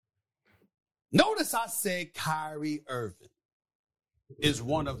Notice I said Kyrie Irving is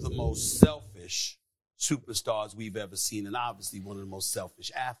one of the most selfish superstars we've ever seen, and obviously one of the most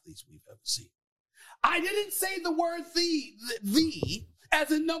selfish athletes we've ever seen. I didn't say the word the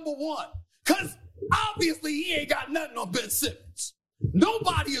as in number one, because obviously he ain't got nothing on Ben Simmons.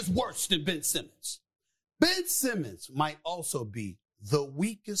 Nobody is worse than Ben Simmons. Ben Simmons might also be the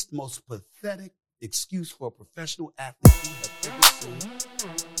weakest, most pathetic excuse for a professional athlete we have ever seen.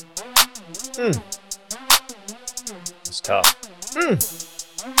 It's tough.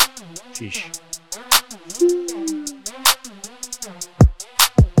 Sheesh.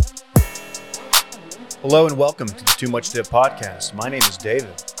 Hello and welcome to the Too Much Dip podcast. My name is David.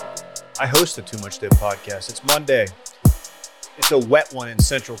 I host the Too Much Dip podcast. It's Monday. It's a wet one in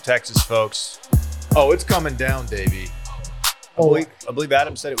Central Texas, folks. Oh, it's coming down, Davey. I believe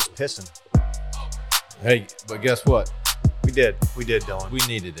Adam said it was pissing. Hey, but guess what? We did, Dylan. We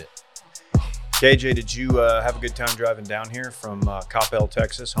needed it. KJ, did you have a good time driving down here from Coppell,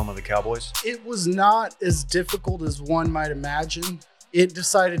 Texas, home of the Cowboys? It was not as difficult as one might imagine. It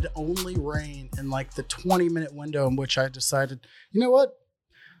decided to only rain in like the 20-minute window in which I decided, you know what?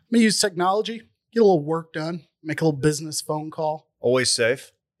 I'm going to use technology, get a little work done, make a little business phone call. Always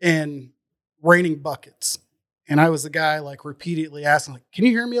safe. And raining buckets. And I was the guy like repeatedly asking, like, can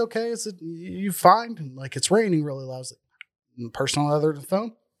you hear me okay? Is it you fine? And like, it's raining really loud. I was like, the person on the other end of the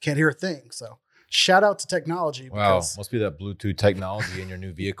phone can't hear a thing. So shout out to technology. Wow, must be that Bluetooth technology in your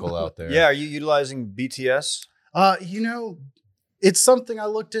new vehicle out there. Yeah, are you utilizing BTS? It's something I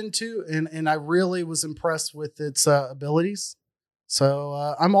looked into and I really was impressed with its abilities.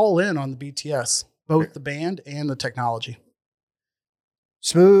 So I'm all in on the BTS, both the band and the technology.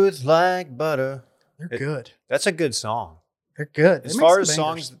 Smooth like butter. They're good. That's a good song. They're good. As far as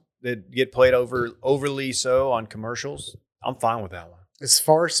songs that get played overly so on commercials, I'm fine with that one. As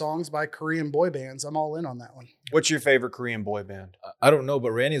far as songs by Korean boy bands, I'm all in on that one. What's your favorite Korean boy band? I don't know,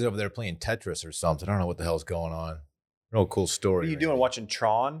 but Randy's over there playing Tetris or something. I don't know what the hell's going on. Real cool story. What are you doing, watching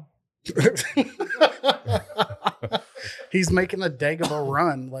Tron? He's making a Dagobah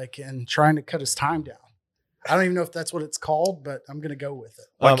run, and trying to cut his time down. I don't even know if that's what it's called, but I'm going to go with it.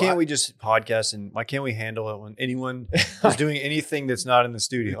 Why can't we just podcast and why can't we handle it when anyone is doing anything that's not in the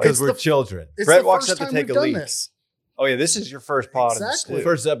studio? Because we're children. Brett walks up to take a leak. Oh yeah, this is your first pod. Exactly. The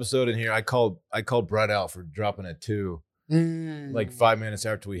first episode in here, I called Brett out for dropping a 2, like 5 minutes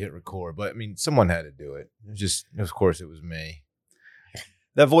after we hit record. But I mean, someone had to do it. Of course, it was me.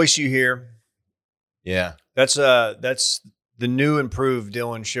 That voice you hear, yeah, that's the new improved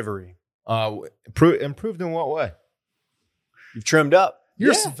Dylan Shivery. Improved in what way? You've trimmed up.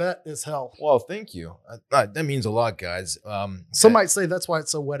 You're vet as hell. Well, thank you. That means a lot, guys. Some might say that's why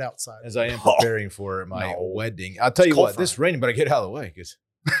it's so wet outside. As I am preparing for my wedding, I'll tell you what. This raining, but I get out of the way because.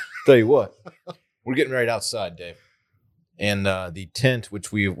 Tell you what, we're getting married outside, Dave, and the tent,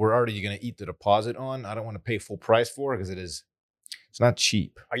 which we're already going to eat the deposit on. I don't want to pay full price for because it's not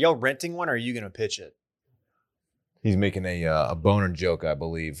cheap. Are y'all renting one, or are you going to pitch it? He's making a boner joke, I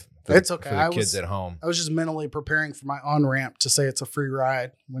believe. It's okay. For the kids at home. I was just mentally preparing for my on-ramp to say it's a free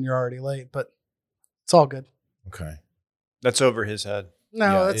ride when you're already late, but it's all good. Okay. That's over his head.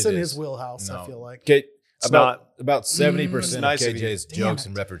 No, that's in his wheelhouse, I feel like. Okay. About 70% of nice of KJ's jokes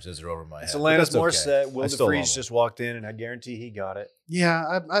and references are over my head. It's Alanis Morissette. Okay. Will DeFreeze just walked in, and I guarantee he got it.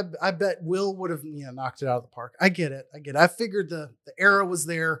 Yeah, I bet Will would have knocked it out of the park. I get it. I figured the era was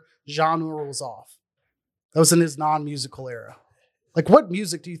there. Genre was off. That was in his non-musical era. Like, what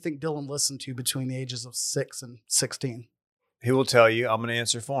music do you think Dylan listened to between the ages of 6 and 16? He will tell you. I'm going to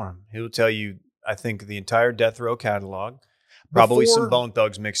answer for him. He will tell you, I think, the entire Death Row catalog. Probably some Bone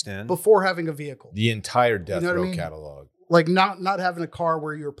Thugs mixed in. Before having a vehicle. The entire Death Row catalog. Like, not having a car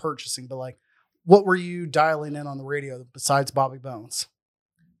where you were purchasing, but like, what were you dialing in on the radio besides Bobby Bones?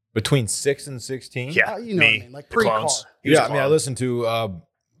 Between 6 and 16? Yeah, you know what I mean? Like, pre-car. Yeah, I mean, I listened to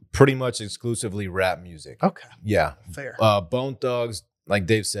pretty much exclusively rap music. Okay. Yeah. Fair. Bone Thugs, like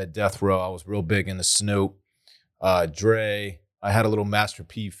Dave said, Death Row. I was real big into Snoop, Dre. I had a little Master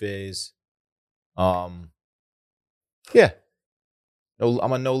P phase. Yeah. No,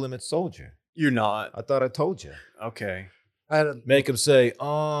 I'm a No Limit soldier. You're not. I thought I told you. Okay. Make him say,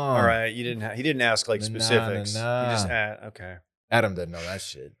 all right. He didn't ask like specifics. Nah. He just okay. Adam doesn't know that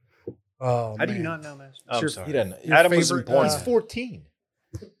shit. Oh, How do you not know, man? Oh, I'm sorry. He doesn't know. Adam was born. He's 14.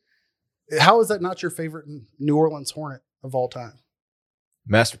 How is that not your favorite New Orleans Hornet of all time?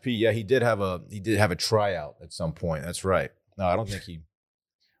 Master P, yeah, he did have a tryout at some point. That's right. No, I don't think he.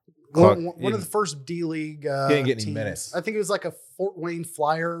 One of the first D League he didn't get any teams. minutes. I think it was like a Fort Wayne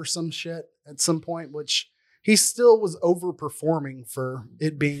Flyer or some shit at some point, which he still was overperforming for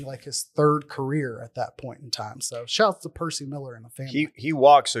it being like his third career at that point in time. So shouts to Percy Miller and the family. He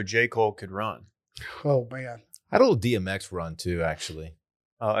walked so J. Cole could run. Oh man. I had a little DMX run too, actually.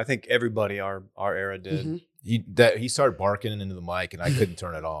 I think everybody our era did. Mm-hmm. He started barking into the mic and I couldn't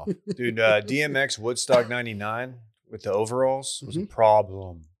turn it off. Dude, DMX Woodstock 99 with the overalls was a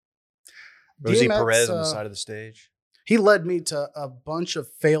problem. Rosie DMX, Perez on the side of the stage. He led me to a bunch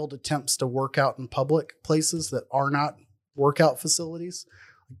of failed attempts to work out in public places that are not workout facilities.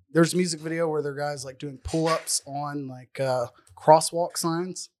 There's a music video where there are guys like doing pull-ups on like crosswalk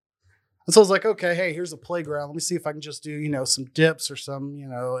signs. And so I was like, okay, hey, here's a playground. Let me see if I can just do, some dips or some,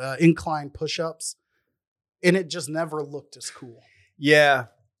 incline push-ups. And it just never looked as cool. Yeah.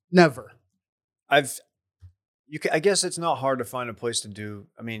 Never. I guess it's not hard to find a place to do.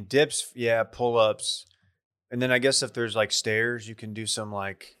 I mean, dips, yeah, pull-ups. And then I guess if there's like stairs, you can do some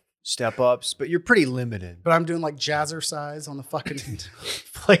like step-ups, but you're pretty limited. But I'm doing like jazzercise on the fucking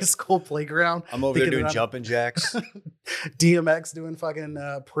play school playground. I'm over there doing jumping jacks. DMX doing fucking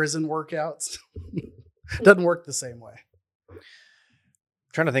prison workouts. Doesn't work the same way. I'm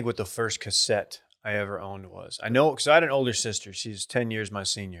trying to think what the first cassette I ever owned was. I know because I had an older sister. She's 10 years my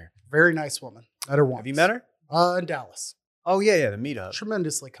senior. Very nice woman. Met her once. Have you met her? In Dallas. Oh, yeah, the meetup.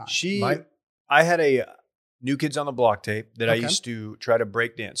 Tremendously kind. I had a New Kids on the Block tape that I used to try to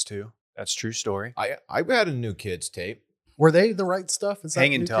break dance to. That's a true story. I had a New Kids tape. Were they the right stuff? Is that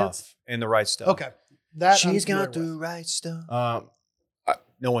Hanging New Tough Kids? and the right stuff. Okay. That She's I'm got the familiar with. right stuff.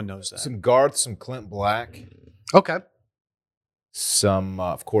 No one knows that. Some Garth, some Clint Black, Okay. some,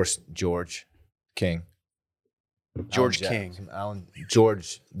 of course, George King. George Alan King. Jackson,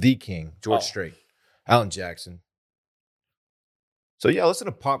 George the King, George Strait, Alan Jackson. So yeah, listen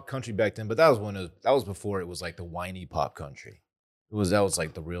to pop country back then, but that was before it was like the whiny pop country. That was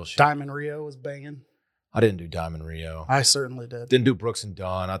like the real shit. Diamond Rio was banging. I didn't do Diamond Rio. I certainly did. Didn't do Brooks and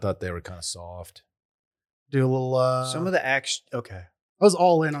Dawn. I thought they were kind of soft. Do a little. Some of the acts. Okay. I was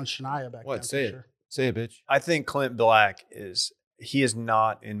all in on Shania back then. What? Say for it. Say it, bitch. I think Clint Black is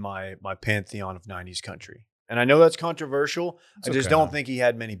not in my pantheon of 90s country. And I know that's controversial. I just don't think he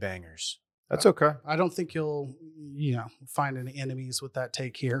had many bangers. That's okay. I don't think you'll, find any enemies with that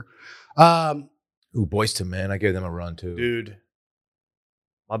take here. Ooh, Boyz II Men. I gave them a run too. Dude,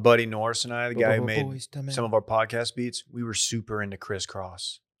 my buddy Norris and I, the guy who made some of our podcast beats, we were super into Criss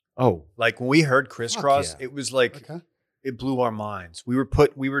Cross. Oh, like when we heard Criss Cross, yeah. it was like, Okay. it blew our minds. We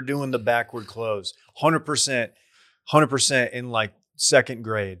were doing the backward close 100% in like second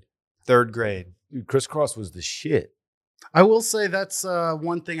grade, third grade. dude, Criss Cross was the shit. I will say that's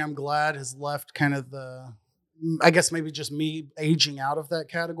one thing I'm glad has left kind of I guess maybe just me aging out of that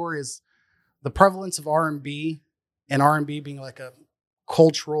category is the prevalence of R&B and R&B being like a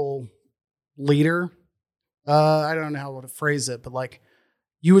cultural leader. I don't know how to phrase it, but like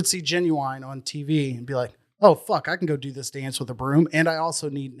you would see Genuine on TV and be like, oh, fuck, I can go do this dance with a broom. And I also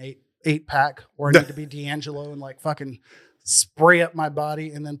need an eight pack or I need to be D'Angelo and like fucking spray up my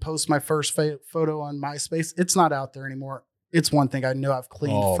body and then post my first photo on MySpace. It's not out there anymore. It's one thing I know I've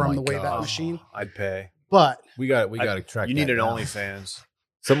cleaned from the Wayback Machine. I'd pay. But we got to track. You need that an down. OnlyFans.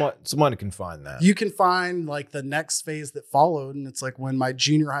 Someone can find that. you can find like the next phase that followed, and it's like when my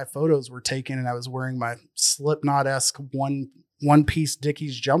junior high photos were taken, and I was wearing my Slipknot-esque one piece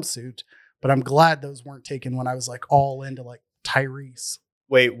Dickies jumpsuit. But I'm glad those weren't taken when I was like all into like Tyrese.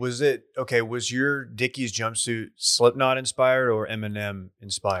 Wait, was your Dickies jumpsuit Slipknot inspired or Eminem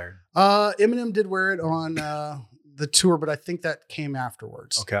inspired? Eminem did wear it on the tour, but I think that came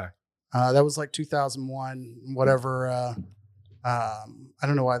afterwards. Okay. That was like 2001, whatever. I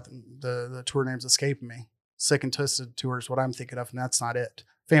don't know why the tour name's escaping me. Sick and Twisted tour is what I'm thinking of, and that's not it.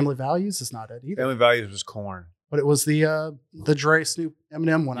 Family Values is not it either. Family Values was Korn. But it was the Dre Snoop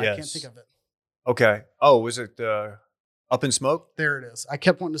Eminem one. Yes. I can't think of it. Okay. Oh, was it Up in Smoke? There it is. I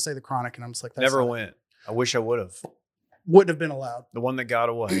kept wanting to say the Chronic, and I'm just like, that's Never not it. went. I wish I would have. Wouldn't have been allowed. The one that got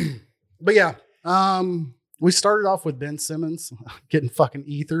away. But yeah, we started off with Ben Simmons getting fucking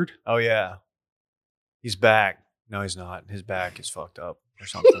ethered. Oh yeah. He's back. No, he's not. His back is fucked up or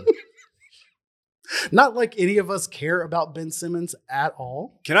something. Not like any of us care about Ben Simmons at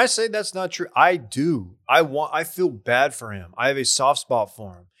all. Can I say that's not true? I do. I feel bad for him. I have a soft spot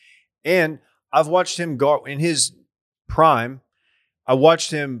for him. And I've watched him guard in his prime. I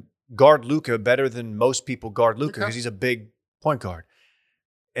watched him guard Luka better than most people guard Luka because he's a big point guard.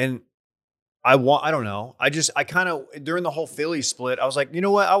 And I don't know. I kind of, during the whole Philly split, I was like, you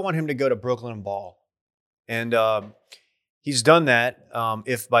know what? I want him to go to Brooklyn and ball. And he's done that.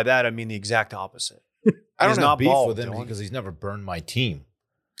 If by that, I mean the exact opposite. I don't have beef bald, with him Dylan. because he's never burned my team.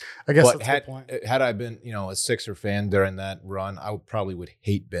 I guess But that's a good point. had I been, a Sixer fan during that run, I would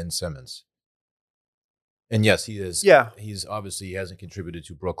hate Ben Simmons. And yes, he is. Yeah. He hasn't contributed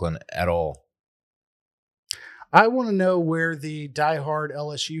to Brooklyn at all. I want to know where the diehard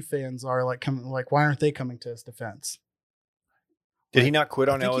LSU fans are. Why aren't they coming to his defense? Did he not quit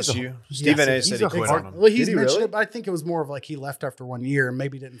on think LSU? Stephen A. said he quit on him. Well, he's Did he mentioned really? it, but I think it was more of like he left after 1 year and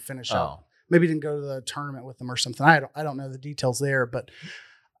maybe didn't finish up. Oh. Maybe didn't go to the tournament with them or something. I don't know the details there, but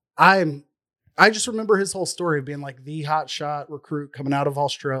I just remember his whole story of being like the hot shot recruit coming out of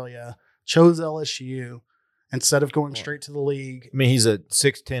Australia, chose LSU instead of going straight to the league. I mean, he's a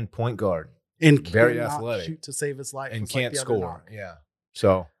 6'10" point guard And very cannot athletic. shoot to save his life and was like can't the other score. knock. Yeah.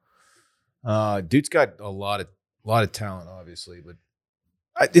 So, dude's got a lot of talent, obviously.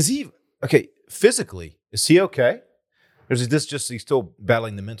 But is he okay physically? Is he okay? Or is this just he's still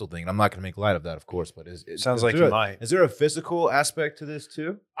battling the mental thing? And I'm not going to make light of that, of course. But Sounds like he might. Is there a physical aspect to this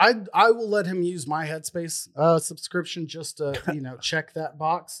too? I will let him use my Headspace subscription just to check that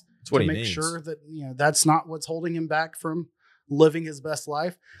box That's what to he make needs. sure that that's not what's holding him back from living his best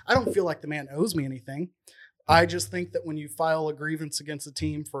life. I don't feel like the man owes me anything. I just think that when you file a grievance against a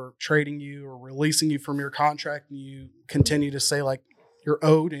team for trading you or releasing you from your contract, and you continue to say like you're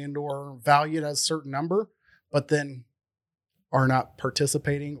owed and or valued as a certain number, but then are not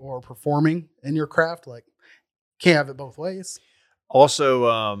participating or performing in your craft, like can't have it both ways.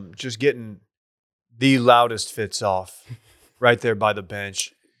 Also, just getting the loudest fits off right there by the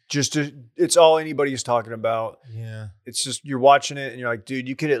bench. It's all anybody's talking about. Yeah. It's just you're watching it and you're like, dude,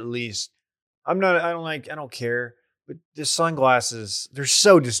 you could at least. I don't care. But the sunglasses, they're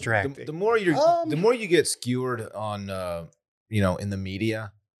so distracting. The more you get skewered on, in the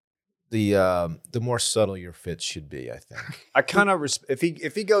media, the more subtle your fits should be. I think. I kind of if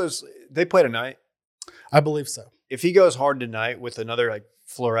he goes, they play tonight. I believe so. If he goes hard tonight with another like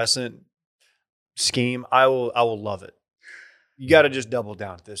fluorescent scheme, I will love it. You got to just double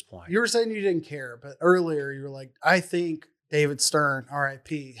down at this point. You were saying you didn't care, but earlier you were like, I think David Stern, RIP,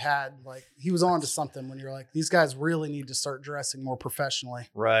 he was on to something when you're like, these guys really need to start dressing more professionally.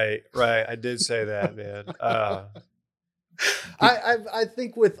 Right. I did say that, man. I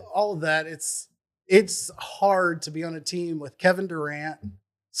think with all of that, it's hard to be on a team with Kevin Durant,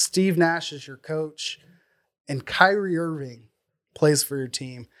 Steve Nash as your coach, and Kyrie Irving plays for your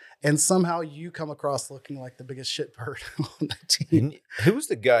team. And somehow you come across looking like the biggest shitbird on the team. And who was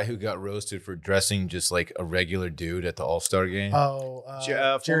the guy who got roasted for dressing just like a regular dude at the All-Star game? Oh,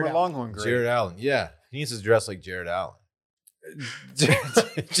 Jared Jared Allen. Longhorn great. Jared Allen. Yeah. He needs to dress like Jared Allen.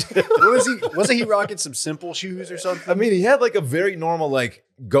 Wasn't he rocking some simple shoes or something? I mean, he had like a very normal, like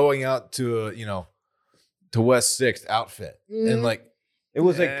going out to to West 6th outfit. And like, it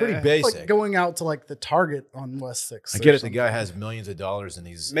was like pretty Yeah. basic. Like going out to like the Target on West 6th. I or get it. The something. guy has millions of dollars and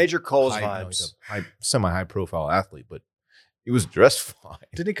he's Major Coles he's vibes. a semi-high profile athlete, but he was dressed fine.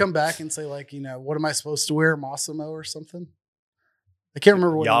 Did he come back and say like, what am I supposed to wear, Massimo or something? I can't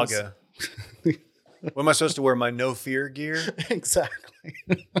remember what Yaga. What am I supposed to wear? My no fear gear? Exactly.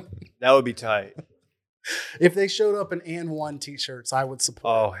 That would be tight. If they showed up in and one t-shirts, I would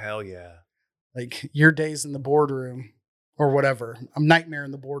support. Oh, hell yeah. Like your days in the boardroom or whatever. I'm Nightmare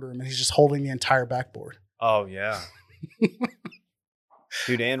in the boardroom, and he's just holding the entire backboard. Oh, yeah.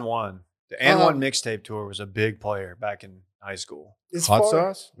 Dude, and one. The and one mixtape tour was a big player back in high school. Hot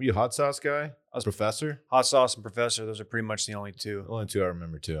sauce? Were you a hot sauce guy? I was professor. Hot Sauce and Professor, those are pretty much the only two. Only two I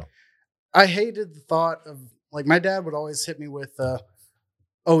remember too. I hated the thought of like my dad would always hit me with,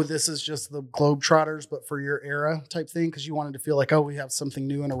 this is just the Globetrotters, but for your era type thing. Because you wanted to feel like, we have something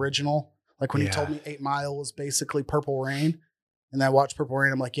new and original. Like when he told me 8 Mile was basically Purple Rain, and I watched Purple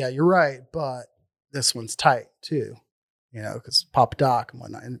Rain, I'm like, yeah, you're right, but this one's tight too, because Pop Doc and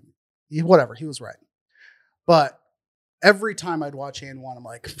whatnot, and he was right. But every time I'd watch and one, I'm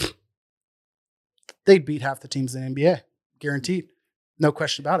like, they'd beat half the teams in the NBA, guaranteed, no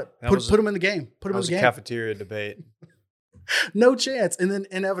question about it. Put them in the game. Put them in the game. Cafeteria debate. No chance. And then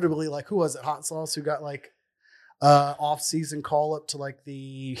inevitably, like, who was it? Hot Sauce, who got like off-season call up to like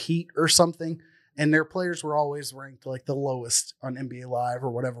the Heat or something, and their players were always ranked like the lowest on NBA Live or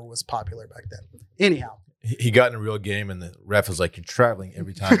whatever was popular back then. Anyhow, He got in a real game, and the ref was like, "You're traveling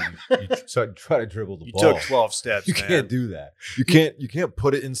every time you try to dribble the You ball. took 12 steps, You man. can't do that. You can't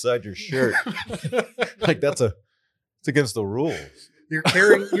put it inside your shirt. Like it's against the rules." you're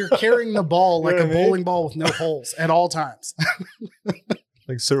carrying the ball like You know a what I mean? bowling ball with no holes at all times.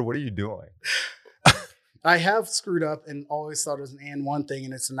 Like, sir, what are you doing? I have screwed up and always thought it was an and one thing,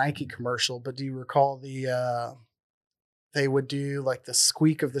 and it's a Nike commercial. But do you recall they would do like the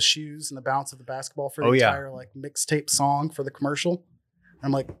squeak of the shoes and the bounce of the basketball for the entire like mixtape song for the commercial?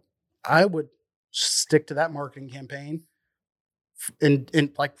 I'm like, I would stick to that marketing campaign in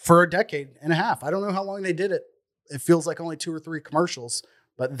like for a decade and a half. I don't know how long they did it. It feels like only 2 or 3 commercials,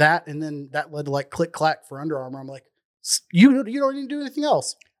 but that, and then that led to like Click Clack for Under Armour. I'm like, you don't need to do anything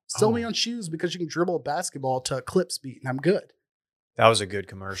else. Sell me on shoes because you can dribble a basketball to a clip speed and I'm good. That was a good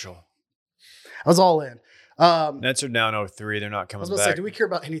commercial. I was all in. Nets are down 0-3. They're not coming I was about back. to say, do we care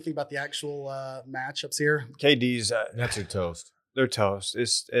about anything about the actual matchups here? KD's Nets are toast. They're toast.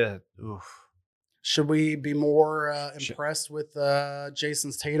 It's oof. Should we be more impressed with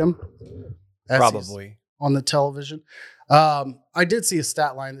Jason's Tatum? Probably on the television. I did see a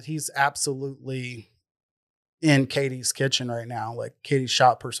stat line that he's absolutely in KD's kitchen right now. Like KD's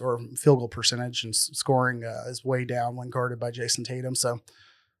shot or field goal percentage and scoring is way down when guarded by Jason Tatum. So,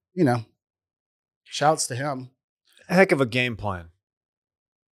 shouts to him. A heck of a game plan.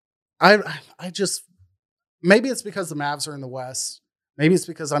 I just, maybe it's because the Mavs are in the West. Maybe it's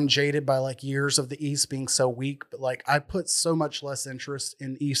because I'm jaded by like years of the East being so weak, but like I put so much less interest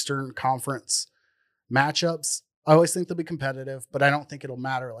in Eastern Conference matchups. I always think they'll be competitive, but I don't think it'll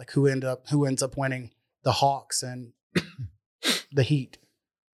matter like who ends up winning the Hawks and the Heat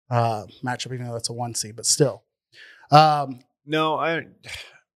matchup, even though that's a 1 seed, but still. No, I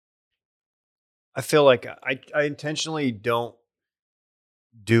feel like I intentionally don't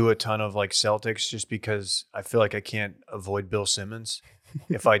do a ton of like Celtics just because I feel like I can't avoid Bill Simmons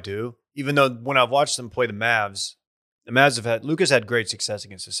if I do. Even though when I've watched them play the Mavs have Lucas had great success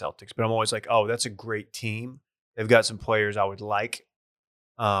against the Celtics, but I'm always like, oh, that's a great team. They've got some players I would like.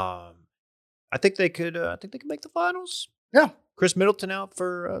 I think they could make the finals. Yeah. Chris Middleton out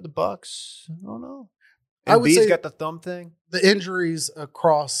for the Bucks. I don't know. I would say got the thumb thing. The injuries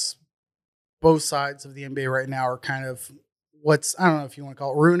across both sides of the NBA right now are kind of I don't know if you want to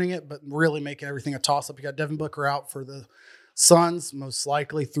call it ruining it, but really making everything a toss-up. You got Devin Booker out for the Suns, most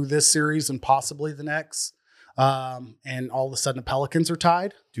likely through this series and possibly the next. And all of a sudden the Pelicans are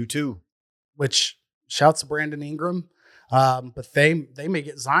tied. 2-2. Which shouts to Brandon Ingram. But they may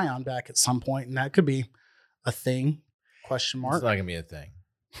get Zion back at some point, and that could be a thing. Question mark. It's not gonna be a thing.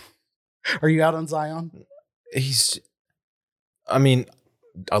 Are you out on Zion?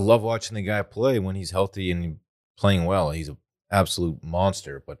 I love watching the guy play when he's healthy and playing well. He's an absolute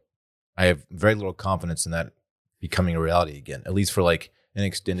monster, but I have very little confidence in that becoming a reality again, at least for like an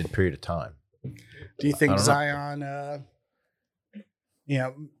extended period of time. Do you think Zion,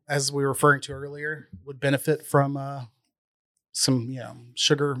 as we were referring to earlier, would benefit from some,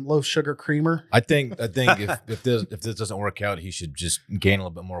 low sugar creamer? I think if this doesn't work out, he should just gain a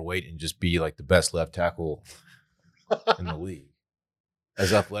little bit more weight and just be like the best left tackle in the league.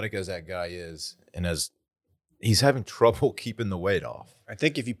 As athletic as that guy is, and as he's having trouble keeping the weight off. I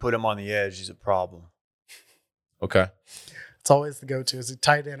think if you put him on the edge, he's a problem. Okay. It's always the go-to. Is it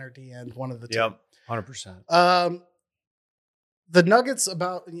tight end or D end? One of the two. Yep, 100%. The Nuggets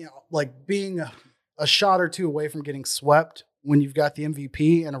about like being a shot or two away from getting swept when you've got the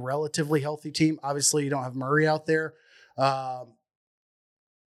MVP and a relatively healthy team. Obviously, you don't have Murray out there.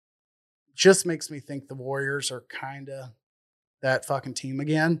 Just makes me think the Warriors are kind of that fucking team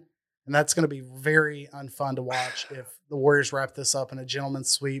again. And that's going to be very unfun to watch if the Warriors wrap this up in a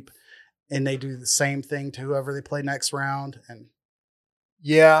gentleman's sweep and they do the same thing to whoever they play next round. And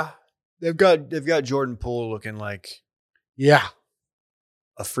yeah, they've got Jordan Poole looking like a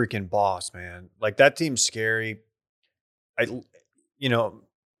freaking boss, man. Like that team's scary.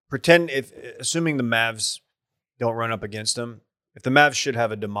 Pretend assuming the Mavs don't run up against them, if the Mavs should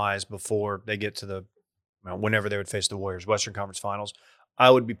have a demise before they get to whenever they would face the Warriors, Western Conference Finals, I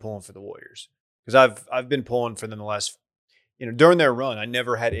would be pulling for the Warriors because I've been pulling for them the last, during their run. I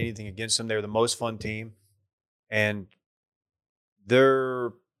never had anything against them. They're the most fun team, and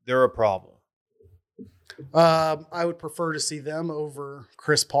they're a problem. I would prefer to see them over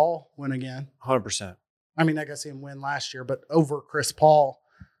Chris Paul win again. 100%. I mean, I got to see him win last year, but over Chris Paul.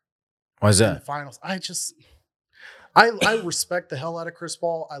 Why is that? In the finals. I respect the hell out of Chris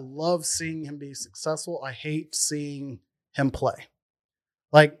Paul. I love seeing him be successful. I hate seeing him play.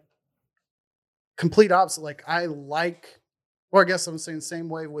 Like, complete opposite. Like, I guess I'm saying the same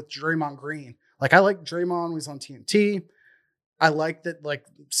way with Draymond Green. Like, I like Draymond when he's on TNT. I like that, like,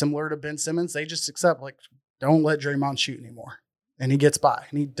 similar to Ben Simmons, they just accept, like, don't let Draymond shoot anymore. And he gets by,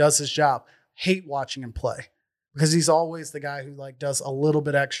 and he does his job. Hate watching him play because he's always the guy who, like, does a little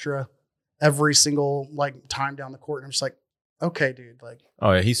bit extra every single, like, time down the court. And I'm just like, okay, dude. Like,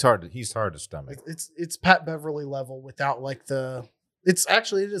 oh, yeah, he's hard to stomach. It's Pat Beverly level without, like, it is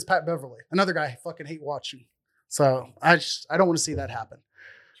Pat Beverly. Another guy I fucking hate watching. So I don't want to see that happen.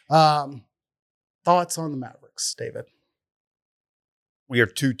 Thoughts on the Mavericks, David? We are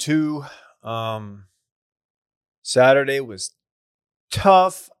 2-2. Saturday was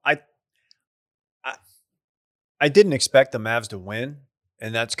tough. I didn't expect the Mavs to win,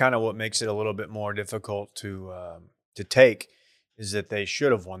 and that's kind of what makes it a little bit more difficult to take, is that they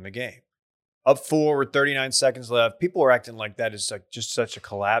should have won the game. Up 4 with 39 seconds left. People are acting like that is like just such a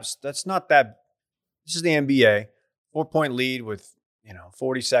collapse. That's not that. This is the NBA. 4-point lead with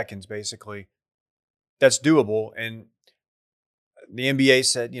 40 seconds basically. That's doable. And the NBA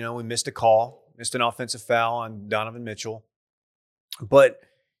said, we missed a call, missed an offensive foul on Donovan Mitchell, but it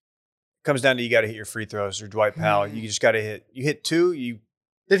comes down to you got to hit your free throws or Dwight Powell. You just got to hit. You hit 2.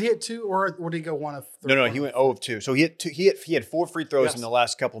 Did he hit 2 or did he go 1 of 3? No, he went 0 of 2. So he hit 2. He had 4 free throws in the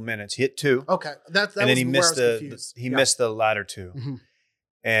last couple minutes. He hit 2. Okay, that and then he missed missed the latter 2. Mm-hmm.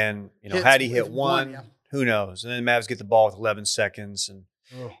 And had he hit one, who knows? And then the Mavs get the ball with 11 seconds, and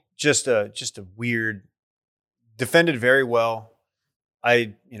just a weird. Defended very well.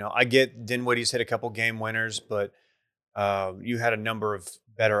 I get Dinwiddie's hit a couple game winners, but you had a number of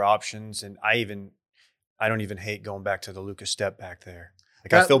better options, and I don't even hate going back to the Luka step back there.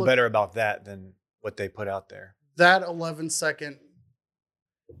 Like I feel better about that than what they put out there. That 11-second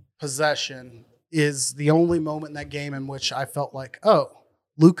possession is the only moment in that game in which I felt like, oh,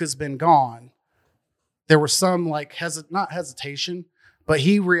 Luka's been gone. There was some not hesitation, but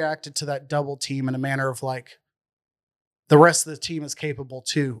he reacted to that double team in a manner of like, the rest of the team is capable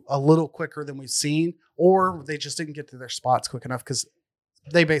too, a little quicker than we've seen, or they just didn't get to their spots quick enough because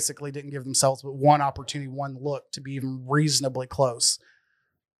they basically didn't give themselves but one opportunity, one look to be even reasonably close.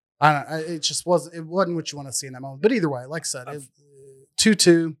 It wasn't what you want to see in that moment. But either way, like I said,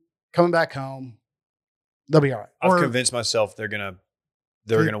 2-2, coming back home, they'll be all right. I've convinced myself they're gonna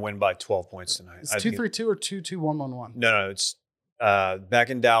win by 12 points tonight. It's 2-3-2 or 2-2-1-1-1? No, it's back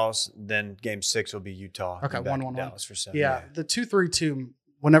in Dallas. Then Game 6 will be Utah. Okay, 1-1 Dallas for 7. Yeah, the 2-3-2.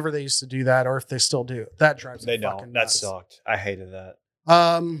 Whenever they used to do that, or if they still do, that drives me fucking That nuts. sucked. I hated that.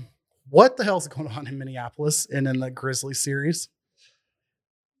 What the hell's going on in Minneapolis and in the Grizzlies series?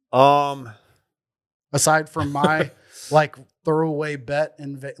 Aside from my throwaway bet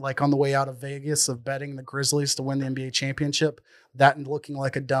on the way out of Vegas of betting the Grizzlies to win the NBA championship, that and looking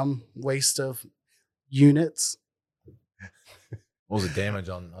like a dumb waste of units. What was the damage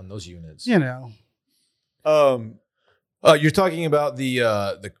on those units? You're talking about the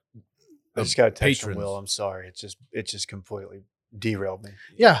I just got a text patrons. from Will. I'm sorry. It just completely derailed me.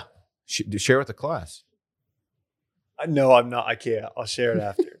 Yeah. Share with the class. No, I'm not. I can't. I'll share it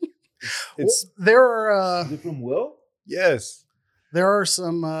after. There are. Is it from Will? Yes. There are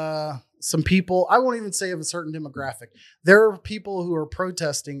some people. I won't even say of a certain demographic. There are people who are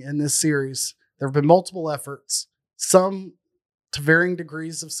protesting in this series. There have been multiple efforts, some to varying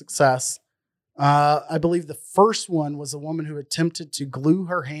degrees of success. I believe the first one was a woman who attempted to glue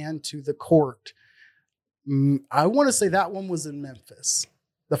her hand to the court. I want to say that one was in Memphis.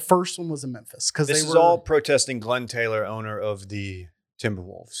 The first one was in Memphis because this is all protesting Glenn Taylor, owner of the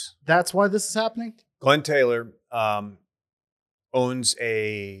Timberwolves. That's why this is happening? Glenn Taylor owns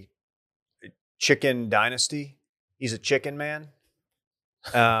a chicken dynasty. He's a chicken man.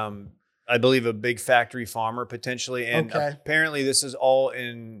 I believe a big factory farmer potentially. And apparently this is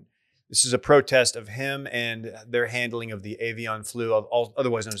a protest of him and their handling of the avian flu,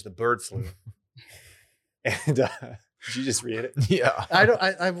 otherwise known as the bird flu. And did you just read it? Yeah.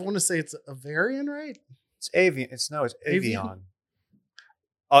 I want to say it's Avian, right? It's avian. It's avian.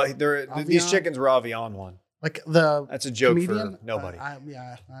 These chickens were Avian one. That's a joke comedian? For nobody.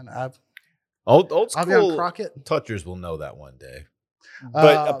 Old Avian Crockett touchers will know that one day.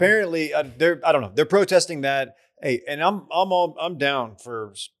 But apparently, I don't know. They're protesting that. Hey, and I'm down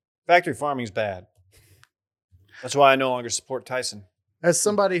for factory farming's bad. That's why I no longer support Tyson. As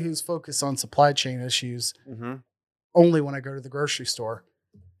somebody who's focused on supply chain issues, only when I go to the grocery store,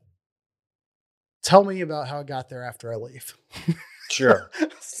 tell me about how I got there after I leave. Sure.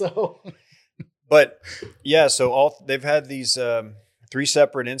 But yeah, so they've had these 3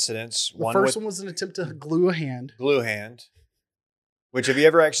 separate incidents. The first one was an attempt to glue a hand. Which, have you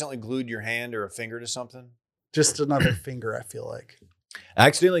ever accidentally glued your hand or a finger to something? Just another finger, I feel like.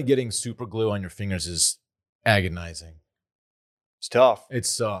 Accidentally getting super glue on your fingers is agonizing. It's tough. It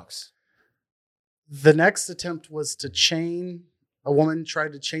sucks. The next attempt was to chain. A woman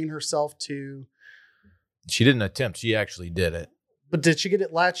tried to chain herself to. She didn't attempt. She actually did it. But did she get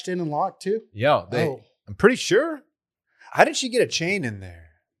it latched in and locked too? Yeah. I'm pretty sure. How did she get a chain in there?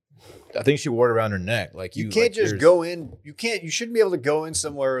 I think she wore it around her neck. You can't just go in. You shouldn't be able to go in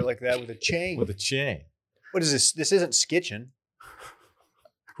somewhere like that with a chain. With a chain. What is this? This isn't skitching.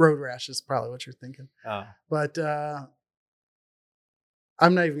 Road rash is probably what you're thinking. Oh. But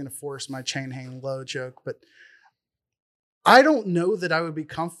I'm not even going to force my chain hang low joke, but I don't know that I would be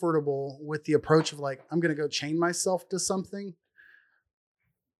comfortable with the approach of like, I'm going to go chain myself to something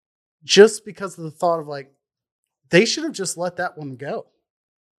just because of the thought of like, they should have just let that one go.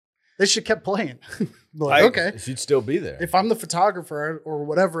 They should have kept playing. Like, okay. She'd still be there. If I'm the photographer or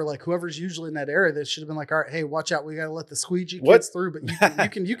whatever, like whoever's usually in that area, they should have been like, all right, hey, watch out. We got to let the squeegee kids through, but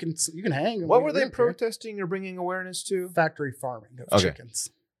you can hang. What were they protesting or bringing awareness to? Factory farming of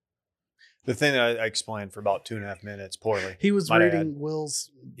chickens. The thing that I explained for about 2.5 minutes poorly. He was reading Will's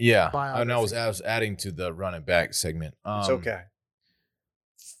biography. And I was adding to the running back segment. It's okay.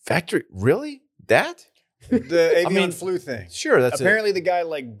 Factory, really? That? The avian flu thing. Sure, that's apparently the guy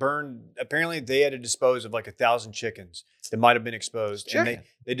like burned. Apparently they had to dispose of like 1,000 chickens that might have been exposed, and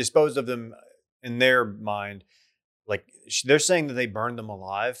they disposed of them in their mind. Like they're saying that they burned them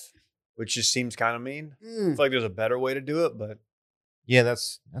alive, which just seems kind of mean. I feel like there's a better way to do it, but yeah,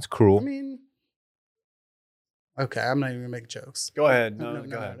 that's cruel. I mean, okay, I'm not even gonna make jokes. Go ahead. Go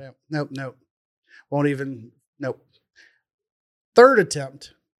ahead. Nope. Won't even. Nope. Third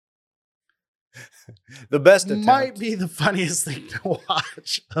attempt. The best attempt might be the funniest thing to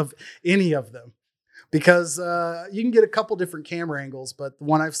watch of any of them, because you can get a couple different camera angles, but the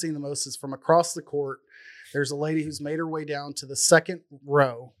one I've seen the most is from across the court. There's a lady who's made her way down to the second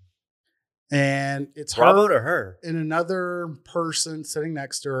row, and it's Bravo to her and another person sitting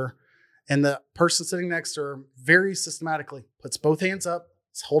next to her, and the person sitting next to her very systematically puts both hands up,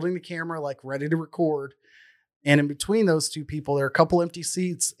 is holding the camera like ready to record. And in between those two people, there are a couple empty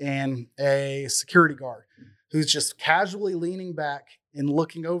seats and a security guard who's just casually leaning back and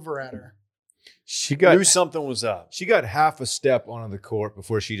looking over at her. She knew something was up. She got half a step onto the court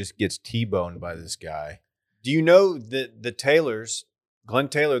before she just gets T-boned by this guy. Do you know that the Taylors, Glenn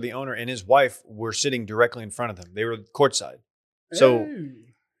Taylor, the owner, and his wife were sitting directly in front of them? They were courtside. So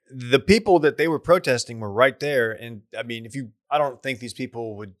the people that they were protesting were right there. And I mean, I don't think these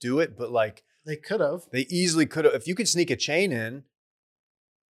people would do it, but like, they could have. They easily could have. If you could sneak a chain in.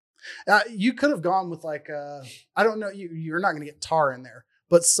 You could have gone with like, I don't know, you're not going to get tar in there,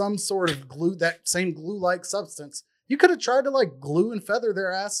 but some sort of glue, that same glue-like substance. You could have tried to like glue and feather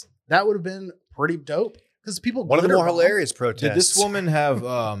their ass. That would have been pretty dope. Because people. One of the more hilarious protests. Did this woman have,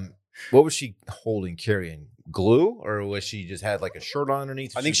 what was she carrying? Glue, or was she just had like a shirt on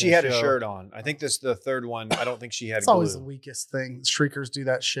underneath? I think she had a shirt on. I think this is the third one. I don't think she had it's glue. Always the weakest thing. Streakers do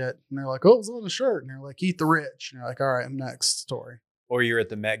that shit. And they're like, oh, it was on a shirt. And they're like, eat the rich. And you're like, all right, next story. Or you're at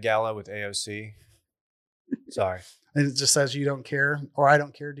the Met Gala with AOC. Sorry. And it just says you don't care, or I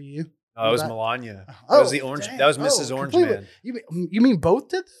don't care, do you? Oh, it was Melania. That was the orange. Damn. That was Mrs. Orange Man. You mean both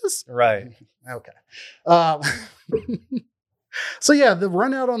did this? Right. Okay. So yeah, the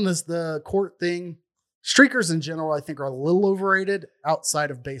run out on the court thing. Streakers in general, I think, are a little overrated outside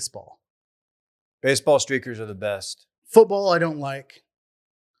of baseball. Baseball streakers are the best. Football, I don't like,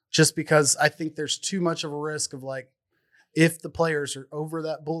 just because I think there's too much of a risk of like, if the players are over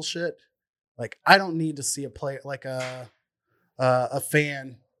that bullshit, like I don't need to see a play like a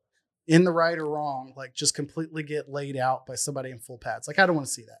fan in the right or wrong, like just completely get laid out by somebody in full pads. Like I don't want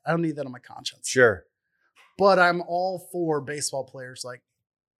to see that. I don't need that on my conscience. Sure. But I'm all for baseball players. Like,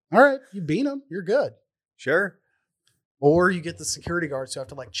 all right, you beat them, you're good. Sure. Or you get the security guards who have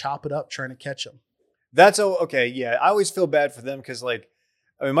to like chop it up trying to catch them. That's okay. Yeah. I always feel bad for them because like,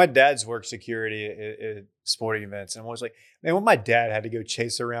 I mean, my dad's worked security at sporting events. And I was like, man, when my dad had to go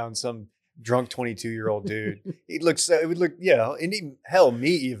chase around some drunk 22-year-old dude, it would look, and even, hell, me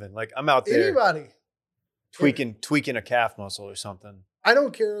even. Like I'm out there. Anybody. Tweaking a calf muscle or something. I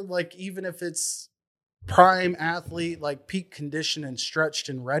don't care. Like even if it's prime athlete, like peak condition and stretched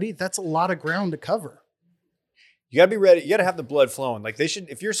and ready, that's a lot of ground to cover. You got to be ready. You got to have the blood flowing. Like they should,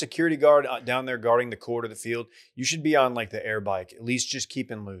 if you're a security guard down there guarding the court of the field, you should be on like the air bike, at least just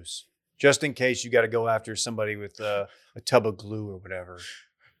keeping loose, just in case you got to go after somebody with a tub of glue or whatever.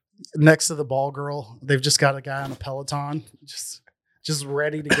 Next to the ball girl, they've just got a guy on a Peloton, just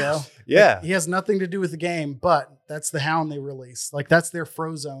ready to go. Yeah. He has nothing to do with the game, but that's the hound they release. Like that's their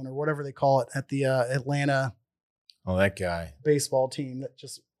Frozone or whatever they call it at the Atlanta. Oh, that guy. Baseball team that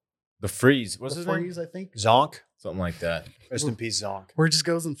just. The Freeze. What's his Freeze, name? I think. Zonk. Something like that. Rest in peace, Zonk. Where he just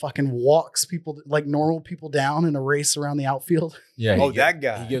goes and fucking walks people, like normal people down in a race around the outfield. Yeah. That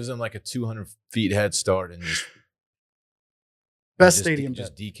guy. He gives them like a 200 feet head start and just. Best stadium.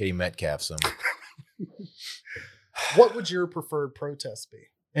 Just DK Metcalfs them. What would your preferred protest be?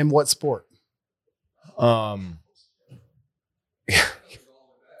 And what sport? God.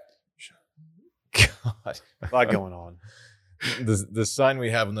 A lot going on. The sign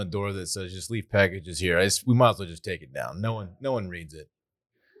we have on the door that says "just leave packages here." We might as well just take it down. No one reads it.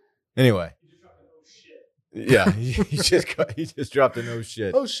 Anyway. Yeah, he just dropped a no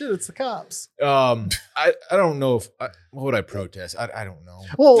shit. Oh shit, it's the cops. I don't know if what would I protest? I don't know.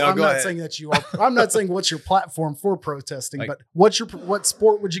 Well, No, I'm go not ahead. saying that you are. I'm not saying what's your platform for protesting, Like- but what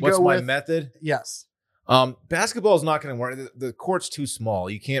sport would you What's go my with? method? Yes. Basketball is not going to work. The court's too small.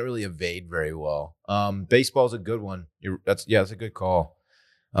 You can't really evade very well. Baseball's a good one. That's a good call.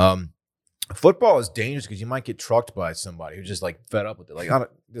 Football is dangerous because you might get trucked by somebody who's just like fed up with it. Like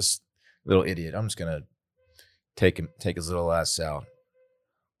this little idiot. I'm just gonna take his little ass out.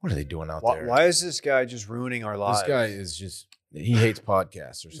 What are they doing out there? Why is this guy just ruining our lives? This guy is he hates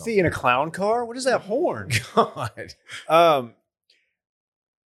podcasts or Is something. he in a clown car? What is that horn? God.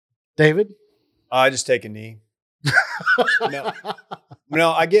 David? I just take a knee.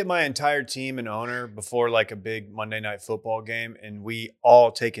 No, I get my entire team and owner before like a big Monday Night Football game, and we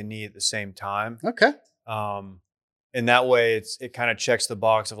all take a knee at the same time. Okay. And that way it kind of checks the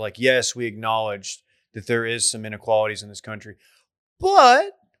box of like, yes, we acknowledged that there is some inequalities in this country,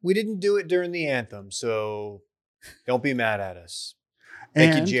 but we didn't do it during the anthem. So don't be mad at us.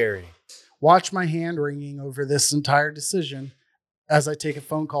 Thank And you, Jerry. watch my hand wringing over this entire decision as I take a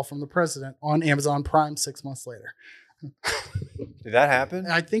phone call from the president on Amazon Prime 6 months later. Did that happen?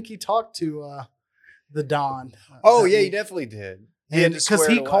 I think he talked to the Don. Oh, yeah, he definitely did. Because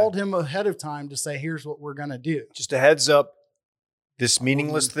he called him ahead of time to say, here's what we're going to do. Just a heads up, this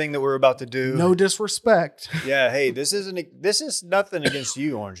meaningless thing that we're about to do. No disrespect. Yeah, hey, this is nothing against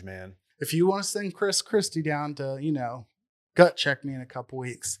you, Orange Man. If you want to send Chris Christie down to, gut check me in a couple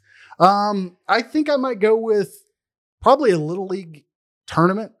weeks. I think I might go with probably a little league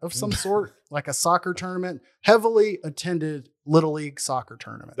tournament of some sort, like a soccer tournament, heavily attended little league soccer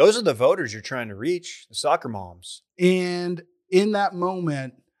tournament. Those are the voters you're trying to reach, the soccer moms. And in that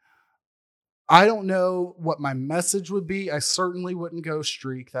moment, I don't know what my message would be. I certainly wouldn't go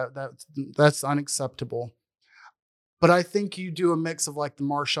streak. That's unacceptable. But I think you do a mix of like the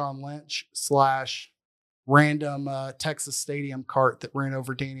Marshawn Lynch / random Texas Stadium cart that ran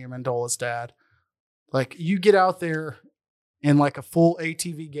over Danny Amendola's dad. Like you get out there in like a full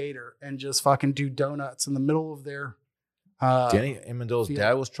ATV gator and just fucking do donuts in the middle of their Danny Amendola's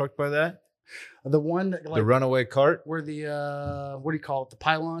dad was trucked by that? the one that, like, The runaway cart? where the what do you call it? The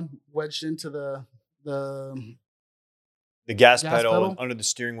pylon wedged into the The gas Gas pedal pedal? under the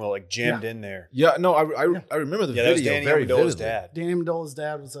steering wheel, like jammed in there. Yeah, no, I remember the Yeah, that was video Danny very Amendola's vividly. dad. Danny Amendola's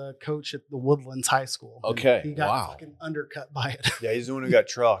dad was a coach at the Woodlands High School. Okay, He got wow. fucking undercut by it. Yeah, he's the one who got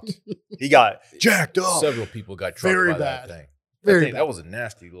trucked. He got jacked up. Several people got trucked Very by bad. that thing. Very That bad. was a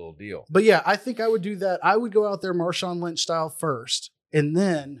nasty little deal. But yeah, I think I would do that. I would go out there Marshawn Lynch style first and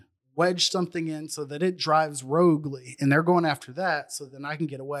then wedge something in so that it drives roguely. And they're going after that. So then I can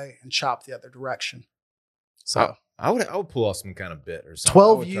get away and chop the other direction. So I would pull off some kind of bit or something. I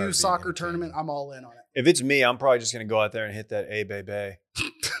would try to 12U be soccer entertaining. tournament. I'm all in on it. If it's me, I'm probably just going to go out there and hit that A Bay Bay.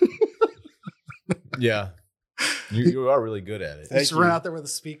 Yeah. You are really good at it. Thank Just you. run out there with a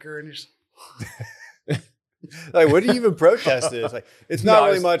speaker and just Like, what do you even protest this? Like, it's No, not I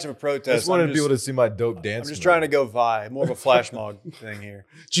really just- much of a I protest. just wanted I'm people to see my dope dance. I'm just move. trying to go vi. More of a flash mob thing here.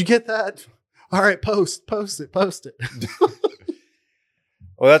 did you get that? All right, post it.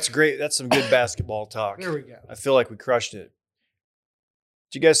 Well, that's great. That's some good basketball talk. There we go. I feel like we crushed it.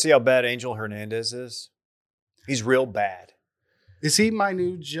 Did you guys see how bad Angel Hernandez is? He's real bad. Is he my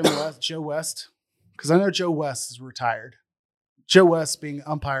new Joe West? Because I know Joe West is retired. Joe West being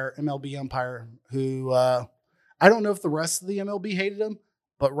MLB umpire, who I don't know if the rest of the MLB hated him,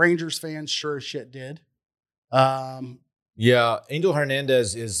 but Rangers fans sure as shit did. Yeah, Angel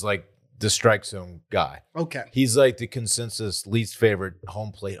Hernandez is like the strike zone guy. Okay. He's like the consensus least favorite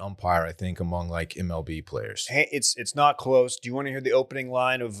home plate umpire, I think, among like MLB players. Hey, it's not close. Do you want to hear the opening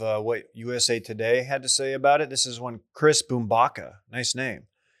line of what USA Today had to say about it? This is one Chris Bumbaca. Nice name.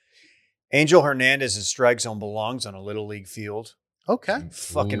 Angel Hernandez's strike zone belongs on a little league field. Okay.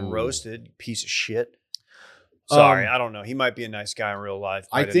 Fucking Ooh. roasted, piece of shit. Sorry, Um, I don't know. He might be a nice guy in real life.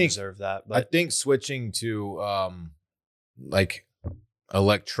 I Didn't think- deserve that. I But think switching to like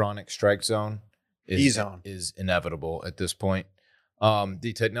electronic strike zone E-zone. is inevitable at this point.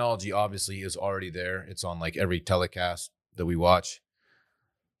 The technology obviously is already there. It's on like every telecast that we watch.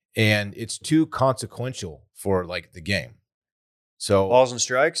 And it's too consequential for like the game. So balls and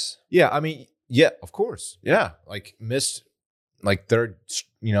strikes. yeah, I mean, yeah, of course. Yeah. Like missed like third,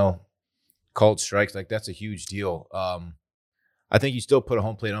 called strikes, like that's a huge deal. I think you still put a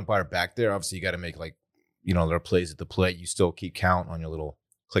home plate umpire back there. Obviously, you got to make like, there are plays at the plate. You still keep count on your little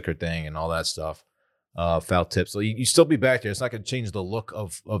clicker thing and all that stuff. Foul tips. So you still be back there. It's not going to change the look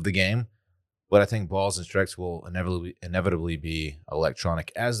of the game, But I think balls and strikes will inevitably be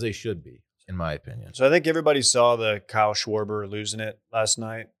electronic, as they should be, in my opinion. So I think everybody saw the Kyle Schwarber losing it last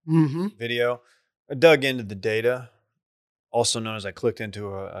night Mm-hmm. video. I dug into the data, also known as I clicked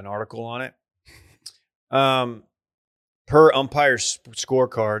into an article on it. Per umpire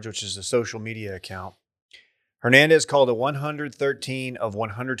scorecards, which is a social media account, Hernandez called a 113 of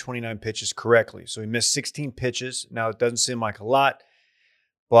 129 pitches correctly. So he missed 16 pitches. Now, it doesn't seem like a lot,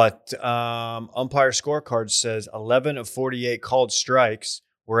 but umpire scorecard says 11 of 48 called strikes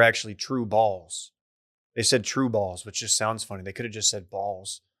were actually true balls. They said true balls, which just sounds funny. They could have just said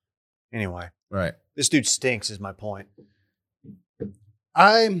balls. Anyway. Right. This dude stinks is my point.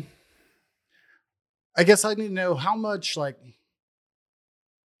 I guess I need to know how much like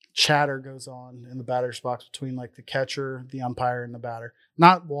chatter goes on in the batter's box between like the catcher, the umpire, and the batter.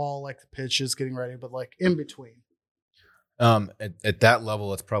 Not while like the pitch is getting ready, but like in between. At that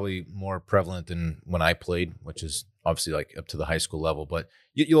level, it's probably more prevalent than when I played, which is obviously like up to the high school level. But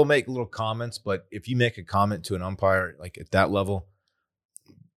you'll make little comments. But if you make a comment to an umpire, like at that level,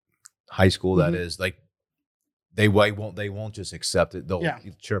 high school, that is, like they won't just accept it. They'll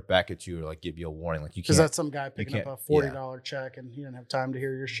chirp back at you or like give you a warning. Like you can't. Because that's some guy picking up a $40 check and he didn't have time to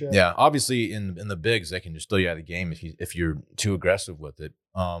hear your shit. Yeah, obviously in the bigs, they can just throw you out of the game if you're too aggressive with it.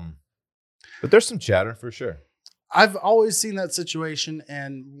 But there's some chatter for sure. I've always seen that situation,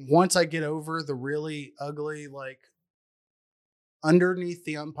 and once I get over the really ugly, like underneath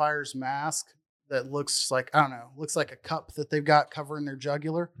the umpire's mask that looks like, I don't know, looks like a cup that they've got covering their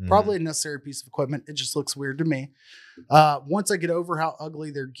jugular, probably a necessary piece of equipment. It just looks weird to me. Once I get over how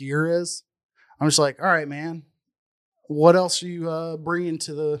ugly their gear is, I'm just like, all right, man, what else are you bringing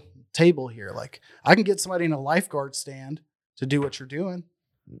to the table here? Like, I can get somebody in a lifeguard stand to do what you're doing.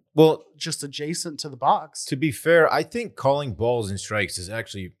 Well, just adjacent to the box. To be fair, I think calling balls and strikes is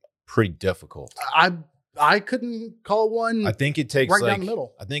actually pretty difficult. I couldn't call one. I think it takes right down the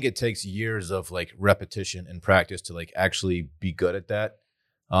middle. I think it takes years of like repetition and practice to like actually be good at that.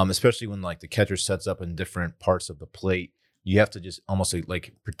 Especially when like the catcher sets up in different parts of the plate, you have to just almost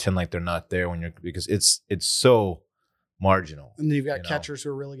like pretend like they're not there because it's so marginal. And then you've got catchers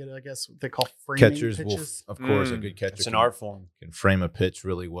who are really good at, I guess, what they call framing catchers pitches. Of course, a good catcher. It's an art form. Can frame a pitch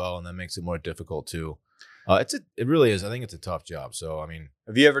really well, and that makes it more difficult too. It really is. I think it's a tough job. So, I mean.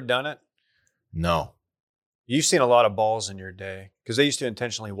 Have you ever done it? No. You've seen a lot of balls in your day because they used to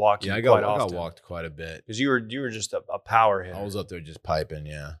intentionally walk you. Yeah, I got walked quite a bit. Because you were just a power hitter. I was up there just piping,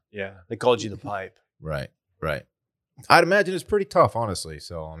 yeah. Yeah, they called you the pipe. Right. I'd imagine it's pretty tough, honestly.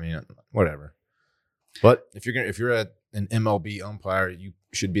 So, I mean, whatever. But if you're an MLB umpire, you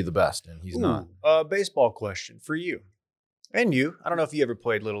should be the best, and he's not. Baseball question for you. And you. I don't know if you ever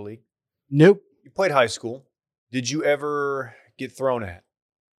played Little League. Nope. You played high school. Did you ever get thrown at?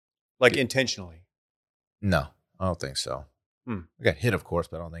 Like intentionally? No, I don't think so. I got hit, of course,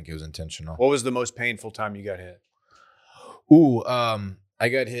 but I don't think it was intentional. What was the most painful time you got hit? I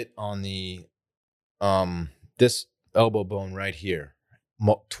got hit on the this elbow bone right here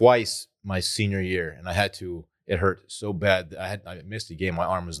twice my senior year, and it hurt so bad that I missed a game. My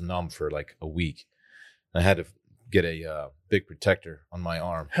arm was numb for like a week. I had to get a big protector on my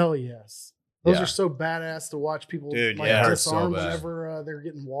arm. Hell yes. Those are so badass to watch people disarm whenever they're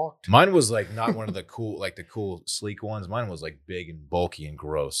getting walked. Mine was like not one of the cool sleek ones. Mine was like big and bulky and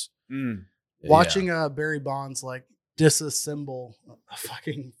gross. Watching Barry Bonds like disassemble a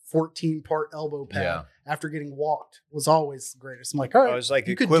fucking 14-part elbow pad after getting walked was always the greatest. I'm like, all right, it was like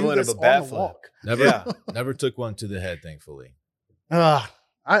equivalent of a bat flip. Never took one to the head, thankfully. I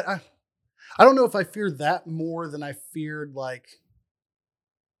don't know if I feared that more than I feared like.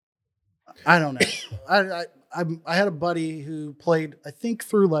 I don't know. I had a buddy who played, I think,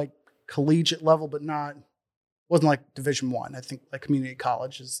 through like collegiate level, but wasn't like Division I. I think like community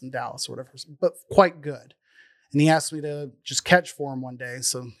colleges in Dallas or whatever, but quite good. And he asked me to just catch for him one day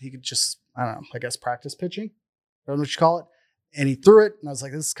so he could just, I don't know, I guess practice pitching. I don't know what you call it. And he threw it, and I was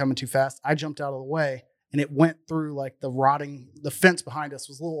like, this is coming too fast. I jumped out of the way, and it went through like the fence behind us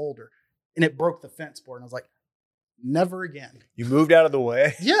was a little older, and it broke the fence board. And I was like, never again. You moved out of the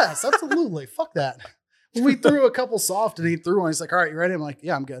way? Yes, absolutely. Fuck that. We threw a couple soft and he threw one. He's like, all right, you ready? I'm like,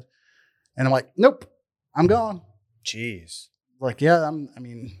 yeah, I'm good. And I'm like, nope, I'm gone. Jeez. Like, yeah,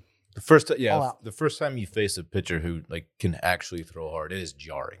 the first time you face a pitcher who like can actually throw hard, it is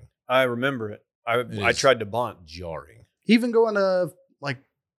jarring. I remember it. I tried to bunt. Jarring. Even going to like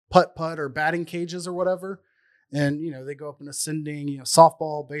putt or batting cages or whatever. And, they go up in ascending,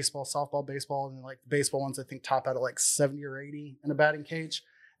 softball, baseball. And like the baseball ones, I think top out at like 70 or 80 in a batting cage.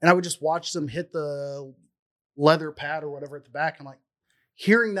 And I would just watch them hit the leather pad or whatever at the back. I'm like,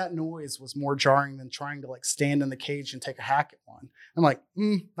 hearing that noise was more jarring than trying to like stand in the cage and take a hack at one. I'm like,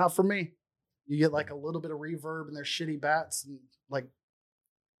 not for me. You get like a little bit of reverb and their shitty bats and like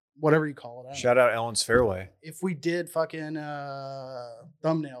whatever you call it. Shout out Ellen's Fairway. If we did fucking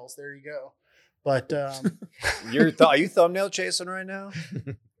thumbnails, there you go. But Are you thumbnail chasing right now?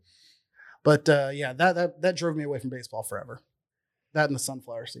 But yeah, that drove me away from baseball forever. That and the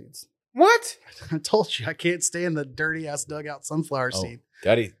sunflower seeds. What? I told you I can't stand the dirty ass dugout sunflower seed.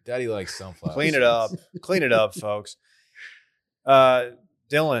 Daddy likes sunflowers. Clean it up. Clean it up, folks.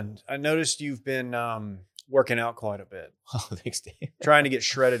 Dylan, I noticed you've been working out quite a bit. Oh, thanks, Dave. Trying to get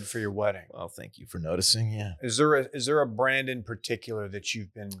shredded for your wedding. Well, thank you for noticing. Yeah. Is there a brand in particular that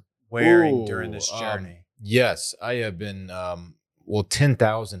you've been wearing during this journey? Yes, I have been.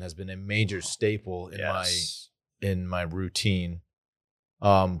 10,000 has been a major staple in my routine.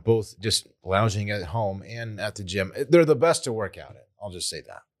 Both just lounging at home and at the gym. They're the best to work out in. I'll just say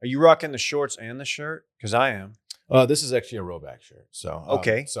that. Are you rocking the shorts and the shirt? Because I am. This is actually a Rhoback shirt. So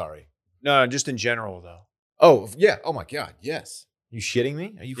okay. Sorry. No, just in general though. Oh yeah. Oh my God. Yes. You shitting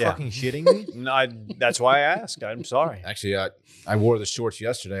me? Are you fucking shitting me? No, that's why I asked. I'm sorry. Actually, I wore the shorts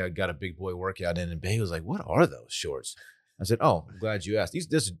yesterday. I got a big boy workout in, and Babe was like, "What are those shorts?" I said, "Oh, I'm glad you asked." This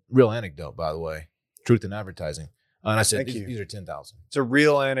is a real anecdote, by the way. Truth in advertising. And I said, these are 10,000. It's a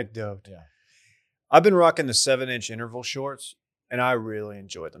real anecdote. Yeah. I've been rocking the 7-inch interval shorts, and I really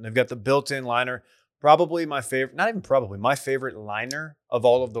enjoy them. They've got the built-in liner. Probably my favorite, not even probably, my favorite liner of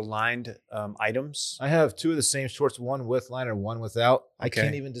all of the lined items. I have two of the same shorts, one with liner, one without. Okay. I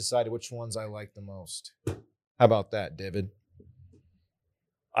can't even decide which ones I like the most. How about that, David?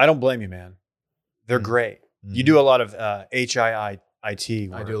 I don't blame you, man. They're great. You do a lot of HIIT work. I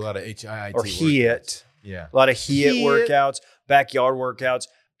do a lot of HIIT or HIIT. Yeah. A lot of HIIT workouts, backyard workouts.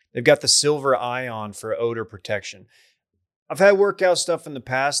 They've got the silver ion for odor protection. I've had workout stuff in the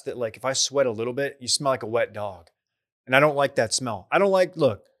past that, like, if I sweat a little bit, you smell like a wet dog. And I don't like that smell.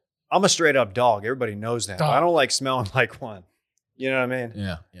 Look, I'm a straight up dog. Everybody knows that. But I don't like smelling like one. You know what I mean?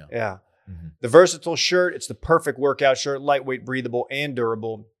 Yeah. Mm-hmm. The versatile shirt, it's the perfect workout shirt, lightweight, breathable, and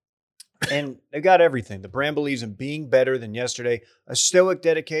durable. And they've got everything. The brand believes in being better than yesterday, a stoic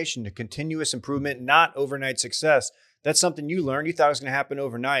dedication to continuous improvement, not overnight success. That's something you learned. You thought it was going to happen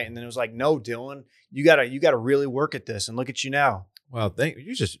overnight. And then it was like, no, Dylan, you gotta really work at this. And look at you now. Well,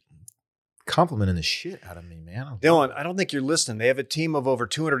 you're just complimenting the shit out of me, man. Dylan, I don't think you're listening. They have a team of over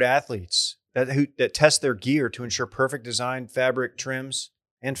 200 athletes that test their gear to ensure perfect design, fabric, trims,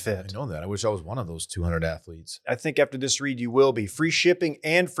 and fit. I know that. I wish I was one of those 200 athletes. I think after this read, you will be. Free shipping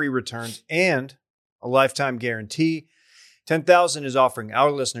and free returns and a lifetime guarantee. 10,000 is offering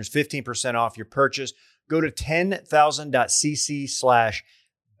our listeners 15% off your purchase. Go to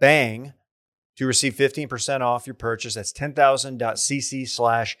 10,000.cc/bang to receive 15% off your purchase. That's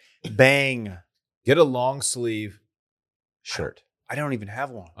 10,000.cc/bang. Get a long sleeve shirt. I don't even have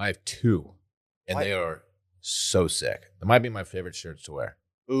one. I have two, and they are so sick. They might be my favorite shirts to wear.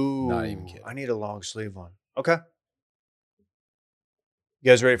 Ooh, not even kidding. I need a long sleeve one. Okay.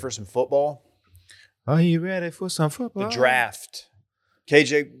 You guys ready for some football? Are you ready for some football? The draft.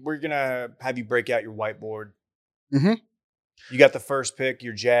 KJ, we're going to have you break out your whiteboard. Mm-hmm. You got the first pick,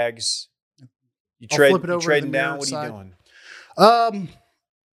 your Jags. You trading down. What are you doing?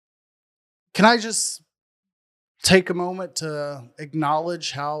 Can I just take a moment to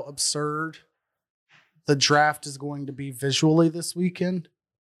acknowledge how absurd the draft is going to be visually this weekend?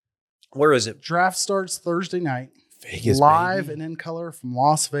 Where is it? Draft starts Thursday night. Vegas, live baby. and in color from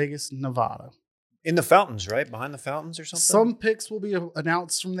Las Vegas, Nevada. In the fountains, right? Behind the fountains or something? Some picks will be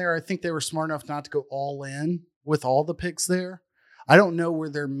announced from there. I think they were smart enough not to go all in with all the picks there. I don't know where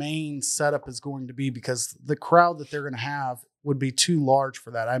their main setup is going to be because the crowd that they're going to have would be too large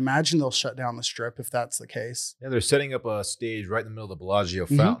for that. I imagine they'll shut down the strip if that's the case. Yeah, they're setting up a stage right in the middle of the Bellagio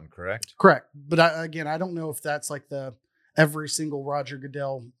fountain, correct? Correct. But I don't know if that's like the every single Roger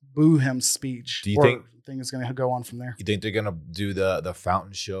Goodell boo him speech. Do you think thing is going to go on from there? You think they're going to do the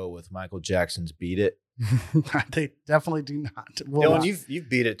fountain show with Michael Jackson's Beat It? They definitely do not. Dylan, you've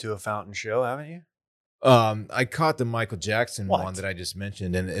beat it to a fountain show, haven't you? I caught the Michael Jackson one that I just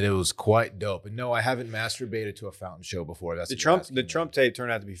mentioned, and it was quite dope. And no, I haven't masturbated to a fountain show before. That's the Trump tape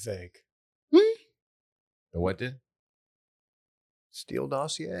turned out to be fake. The what did? Steele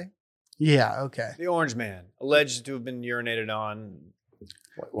dossier? Yeah, okay. The Orange Man, alleged to have been urinated on.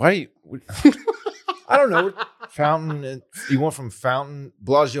 Why? I don't know. Fountain. You went from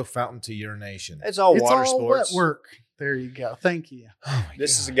Bellagio fountain to urination. It's all water sports. Wet work. There you go. Thank you.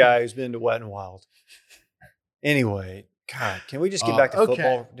 This is a guy who's been to Wet and Wild. Anyway, God, can we just get back to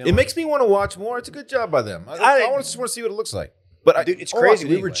football? Dylan? It makes me want to watch more. It's a good job by them. I just want to see what it looks like. But Dude, it's I'll watch crazy. it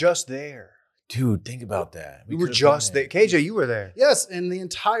We were anyway. just there. Dude, think about that. We were could've just been there. KJ, you were there. Yes, and the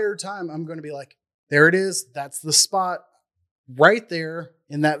entire time I'm going to be like, there it is. That's the spot right there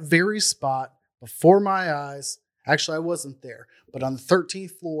in that very spot before my eyes. Actually, I wasn't there, but on the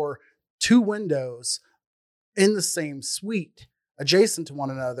 13th floor, 2 windows in the same suite, adjacent to one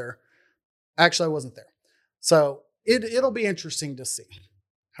another. Actually, I wasn't there. So it'll be interesting to see.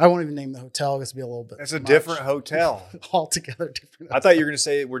 I won't even name the hotel. It's going to be a little bit. That's a much. different hotel. Altogether different. I thought you were going to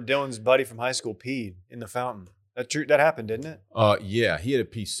say where Dylan's buddy from high school peed in the fountain. That happened, didn't it? Yeah, he had to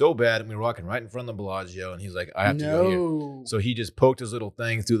pee so bad, and we were walking right in front of the Bellagio, and he's like, "I have to go here." No. So he just poked his little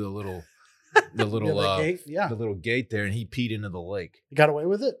thing through the little Gate. Yeah. the little gate there, and he peed into the lake. You got away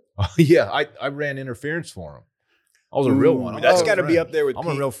with it? Oh yeah, I ran interference for him. I was a real one. I'm That's a got to friend. be up there with I'm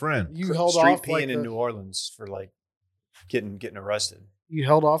a real friend. You held street off peeing like in New Orleans for like getting arrested. you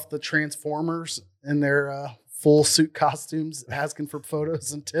held off the Transformers in their full suit costumes, asking for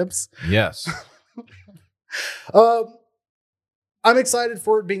photos and tips. Yes. I'm excited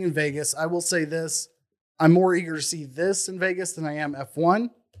for it being in Vegas. I will say this: I'm more eager to see this in Vegas than I am F1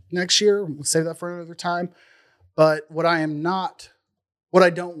 next year. We'll save that for another time. But what I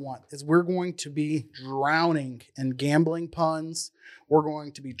don't want is we're going to be drowning in gambling puns. We're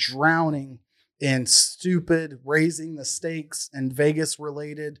going to be drowning in stupid raising the stakes and Vegas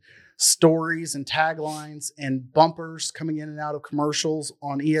related stories and taglines and bumpers coming in and out of commercials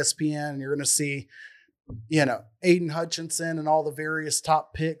on ESPN. And you're going to see, Aiden Hutchinson and all the various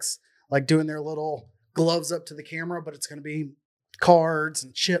top picks like doing their little gloves up to the camera, but it's going to be cards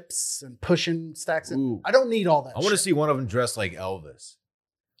and chips and pushing stacks. I don't need all that. I want to see one of them dressed like Elvis.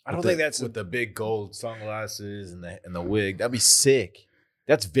 I don't think that's with the big gold sunglasses and the wig. That'd be sick.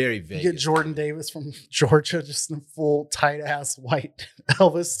 That's very Vegas. You get Jordan Davis from Georgia, just in a full tight ass white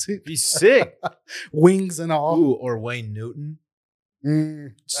Elvis suit, Be sick. wings and all. Ooh, or Wayne Newton,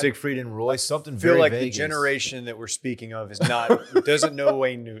 Siegfried and Roy, something I feel very like Vegas. the generation that we're speaking of doesn't know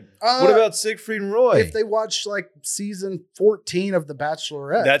Wayne Newton. What about Siegfried and Roy? If they watch like season 14 of The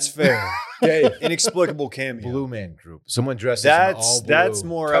Bachelorette? That's fair. Okay, inexplicable cameo. Blue Man Group. Someone dressed as all blue. That's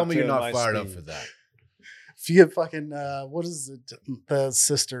more Tell up me to you're not my fired up speed. for that. If you get fucking what is it? The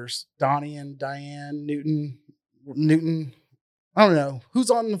sisters, Donnie and Diane Newton. I don't know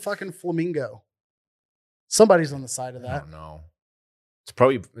who's on the fucking flamingo. Somebody's on the side of I that. don't know. It's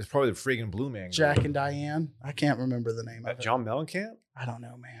probably the freaking Blue Man Group. Jack and Diane. I can't remember the name of it. John Mellencamp? I don't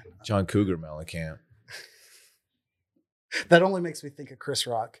know, man. John Cougar Mellencamp. That only makes me think of Chris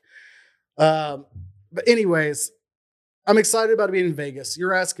Rock. But anyways, I'm excited about being in Vegas.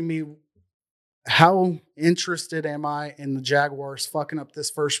 You're asking me how interested am I in the Jaguars fucking up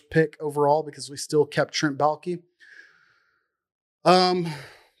this first pick overall because we still kept Trent Baalke.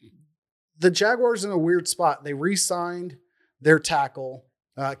 The Jaguars in a weird spot. They re-signed their tackle,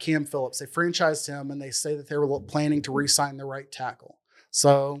 Cam Phillips. They franchised him, and they say that they were planning to re-sign the right tackle.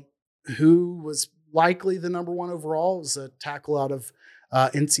 So who was likely the number one overall was a tackle out of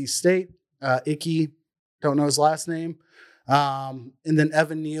NC State, Icky, don't know his last name. And then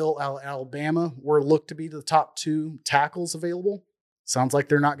Evan Neal out of Alabama were looked to be the top 2 tackles available. Sounds like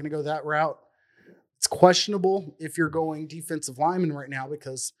they're not going to go that route. It's questionable if you're going defensive lineman right now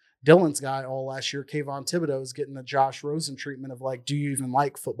because Dylan's guy all last year, Kayvon Thibodeau, is getting the Josh Rosen treatment of like, do you even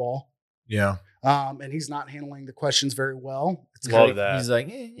like football? Yeah. And he's not handling the questions very well. It's Love that. He's like,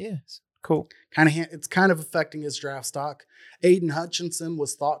 yeah, cool. it's kind of affecting his draft stock. Aiden Hutchinson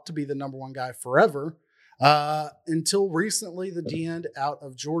was thought to be the number 1 guy forever. Until recently, the D-end out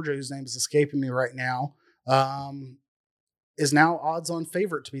of Georgia, whose name is escaping me right now, is now odds-on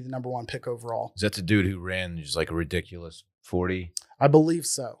favorite to be the number 1 pick overall. Is that the dude who ran just like a ridiculous 40? I believe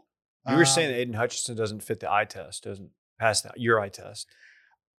so. You were saying that Aiden Hutchinson doesn't fit the eye test, doesn't pass your eye test.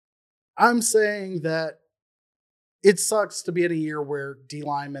 I'm saying that it sucks to be in a year where D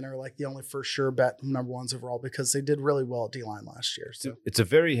linemen are like the only for sure bet number 1s overall because they did really well at D line last year. So It's a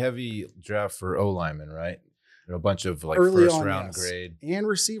very heavy draft for O linemen, right? There are a bunch of like early first on, round yes. grade. And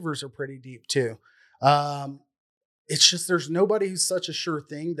receivers are pretty deep too. It's just there's nobody who's such a sure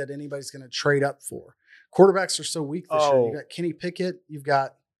thing that anybody's going to trade up for. Quarterbacks are so weak this year. You got Kenny Pickett, you've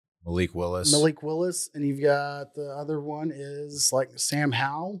got Malik Willis, and you've got the other one is like Sam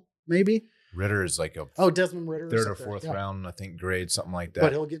Howell, maybe. Ritter is like a Desmond Ritter, third or fourth round, I think, grade, something like that.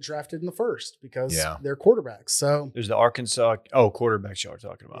 But he'll get drafted in the first because Yeah. they're quarterbacks. So There's the Arkansas quarterbacks y'all are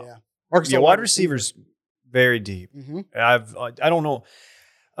talking about. yeah, Yeah, wide receivers very deep. Mm-hmm. I don't know.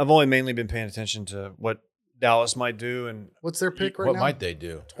 I've only mainly been paying attention to what Dallas might do and What's their pick right what now? might they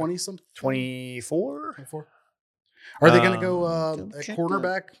do? 20 something? 24. 24. Are they going to go check at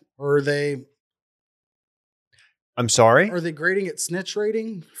cornerback or are they? I'm sorry? Are they grading it snitch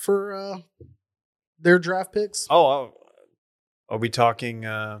rating for their draft picks? Oh, are we talking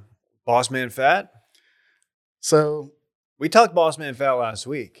Boss Man Fat? So we talked Boss Man Fat last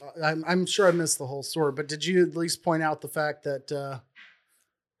week. I'm sure I missed the whole story, but did you at least point out the fact that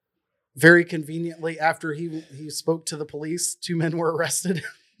very conveniently after he spoke to the police, 2 men were arrested?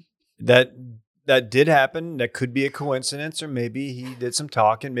 That did happen. That could be a coincidence, or maybe he did some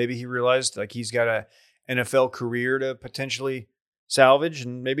talking. Maybe he realized like he's got a NFL career to potentially salvage,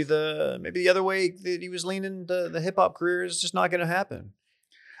 and maybe the other way that he was leaning, the hip hop career is just not going to happen.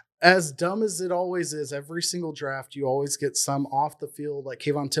 As dumb as it always is, every single draft, you always get some off the field, like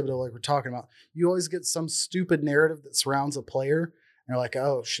Kayvon Thibodeau, like we're talking about. You always get some stupid narrative that surrounds a player, and you're like,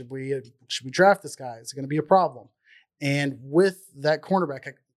 "Oh, should we draft this guy? Is it going to be a problem?" And with that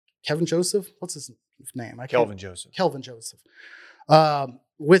cornerback, Kevin Joseph, what's his name? Kelvin Joseph. Kelvin Joseph.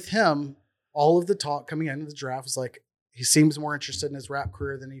 With him, all of the talk coming into the draft was like, he seems more interested in his rap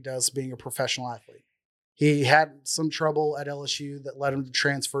career than he does being a professional athlete. He had some trouble at LSU that led him to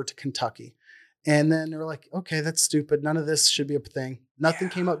transfer to Kentucky. And then they were like, okay, that's stupid. None of this should be a thing. Nothing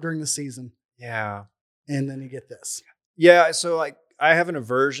came up during the season. Yeah. And then you get this. Yeah. So like I have an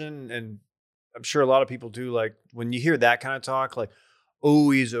aversion, and I'm sure a lot of people do, like when you hear that kind of talk, like,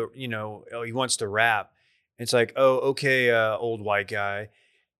 oh, he wants to rap. It's like, oh, okay, old white guy.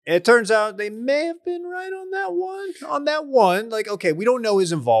 And it turns out they may have been right on that one. Like, okay, we don't know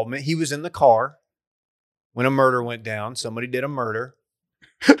his involvement. He was in the car when a murder went down. Somebody did a murder.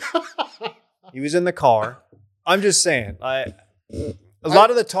 He was in the car. I'm just saying. A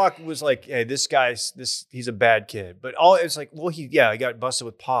lot of the talk was like, hey, this guy's he's a bad kid. But it's like, well, he got busted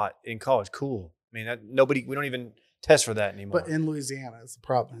with pot in college. Cool. I mean, we don't even test for that anymore. But in Louisiana is the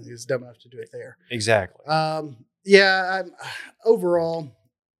problem. He was dumb enough to do it there. Exactly. Overall,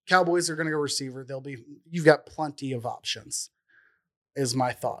 Cowboys are going to go receiver. You've got plenty of options, is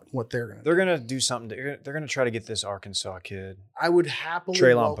my thought. What they're going to do. They're going to do something. They're going to try to get this Arkansas kid. I would happily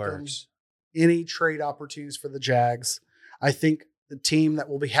Treylon welcome Burks. Any trade opportunities for the Jags. I think the team that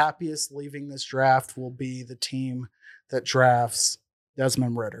will be happiest leaving this draft will be the team that drafts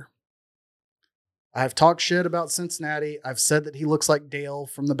Desmond Ridder. I've talked shit about Cincinnati. I've said that he looks like Dale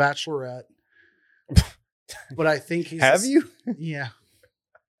from The Bachelorette. But I think he's... Have you? Yeah.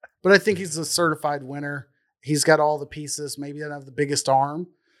 But I think he's a certified winner. He's got all the pieces. Maybe he doesn't have the biggest arm,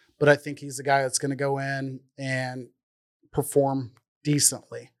 but I think he's the guy that's going to go in and perform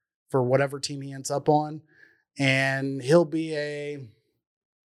decently for whatever team he ends up on. And he'll be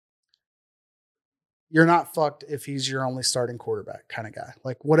you're not fucked if he's your only starting quarterback kind of guy.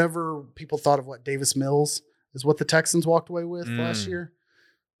 Like whatever people thought of what Davis Mills is what the Texans walked away with last year.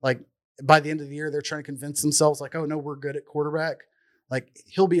 Like by the end of the year, they're trying to convince themselves like, oh no, we're good at quarterback. Like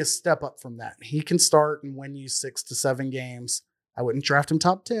he'll be a step up from that. He can start and win you 6 to 7 games. I wouldn't draft him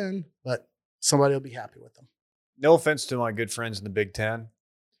top 10, but somebody will be happy with him. No offense to my good friends in the Big Ten,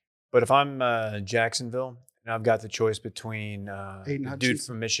 but if I'm Jacksonville and I've got the choice between a dude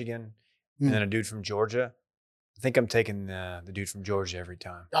from Michigan and then a dude from Georgia, I think I'm taking the dude from Georgia every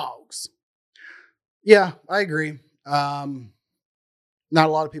time. Dogs. Yeah, I agree. Not a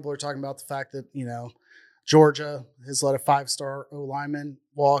lot of people are talking about the fact that, Georgia has let a 5-star O-lineman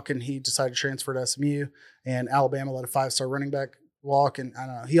walk, and he decided to transfer to SMU. And Alabama let a 5-star running back walk, and I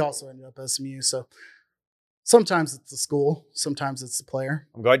don't know. He also ended up at SMU. So sometimes it's the school, sometimes it's the player.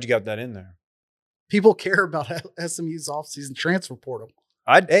 I'm glad you got that in there. People care about SMU's offseason transfer portal.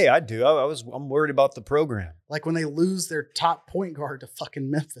 I do. I'm worried about the program. Like when they lose their top point guard to fucking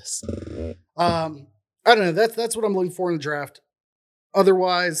Memphis. I don't know. That's what I'm looking for in the draft.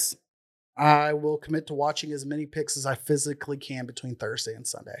 Otherwise, I will commit to watching as many picks as I physically can between Thursday and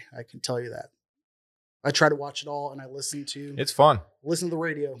Sunday. I can tell you that. I try to watch it all, and I It's fun. Listen to the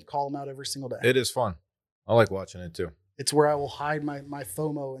radio, call them out every single day. It is fun. I like watching it too. It's where I will hide my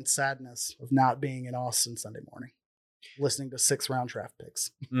FOMO and sadness of not being in Austin Sunday morning, listening to 6-round draft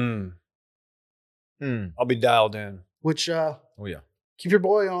picks. I'll be dialed in. Which, oh yeah, keep your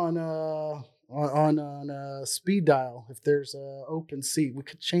boy on speed dial. If there's an open seat, we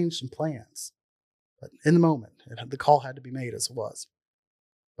could change some plans. But in the moment, the call had to be made as it was.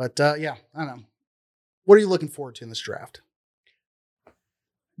 But yeah, I don't know. What are you looking forward to in this draft?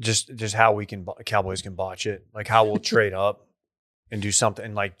 Just how Cowboys can botch it. Like how we'll trade up and do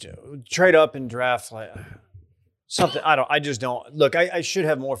something, like trade up and draft like something. I just don't look. I should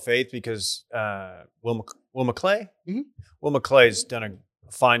have more faith because Will McClay. Mm-hmm. Will McClay's done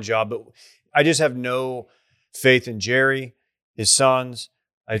a fine job, but I just have no faith in Jerry, his sons.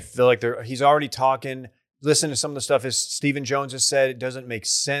 I feel like he's already talking. Listen to some of the stuff Stephen Jones has said. It doesn't make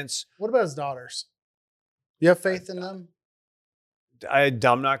sense. What about his daughters? You have faith in them?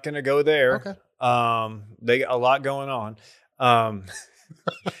 I'm not going to go there. Okay. They got a lot going on.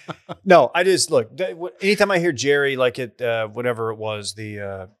 No, I just look. Anytime I hear Jerry, like at whatever it was,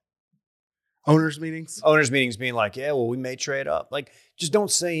 the Owners meetings. being like, yeah, well, we may trade up. Like, just don't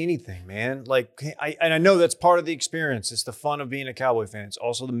say anything, man. Like, I know that's part of the experience. It's the fun of being a Cowboy fan. It's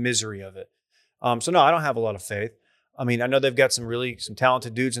also the misery of it. So no, I don't have a lot of faith. I mean, I know they've got some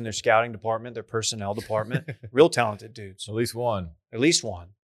talented dudes in their scouting department, their personnel department, real talented dudes. At least one. At least one.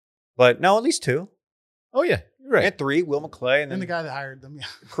 But no, at least two. Oh, yeah. You're right. And three, Will McClay. And then And the guy that hired them. Yeah.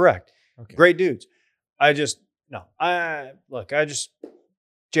 correct. Okay. Great dudes.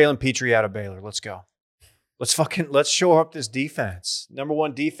 Jalen Petrie out of Baylor. Let's go. Let's shore up this defense. Number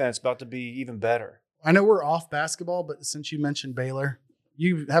one defense about to be even better. I know we're off basketball, but since you mentioned Baylor,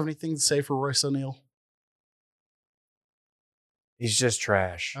 you have anything to say for Royce O'Neal? He's just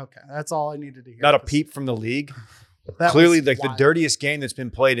trash. Okay, that's all I needed to hear. Not a peep from the league. That Clearly, was like the wild. dirtiest game that's been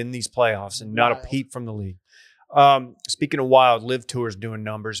played in these playoffs, and not a Wild. peep from the league. Speaking of wild, Live Tour's doing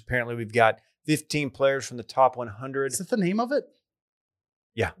numbers. Apparently, we've got 15 players from the top 100. Is that the name of it?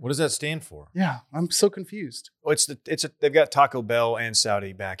 What does that stand for? Yeah, I'm so confused. Oh, they've got Taco Bell and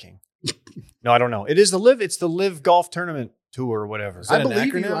Saudi backing. No, I don't know. It's the Live Golf Tournament Tour or whatever. Is that I an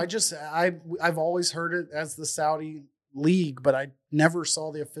believe you. acronym? I've always heard it as the Saudi League, but I never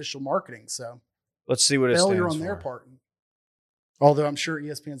saw the official marketing. So Let's see what it failure stands on their for. part. Although I'm sure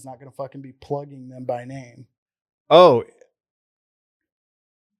ESPN's not going to fucking be plugging them by name. Oh,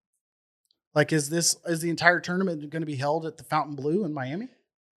 Like, is the entire tournament going to be held at the Fountain Blue in Miami?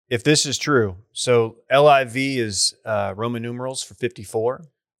 if this is true, so LIV is Roman numerals for 54,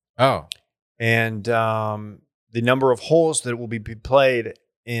 Oh. and the number of holes that will be played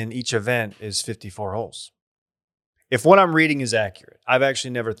in each event is 54 holes. If what I'm reading is accurate, I've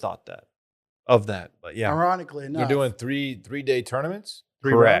actually never thought of that, but yeah, Ironically enough, They're doing three-day tournaments?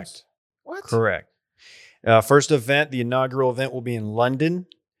 Three correct. rounds? What? Correct. First event, the inaugural event, will be in London,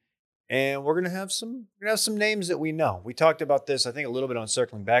 and we're gonna have some names that we know. We talked about this, I think, a little bit on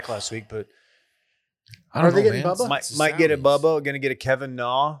Circling Back last week, but I don't Are they know, getting man. Bubba? might get a Bubba, gonna get a Kevin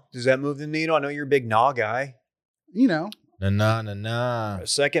Na. Does that move the needle? I know you're a big Na guy. you know, Na. A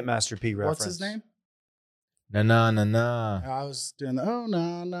second Master P reference. what's his name? Na. I was doing the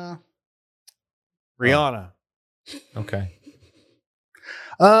no. Rihanna. Okay.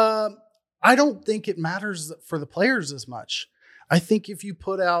 I don't think it matters for the players as much. I think if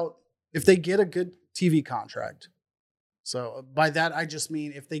they get a good TV contract. So by that, I just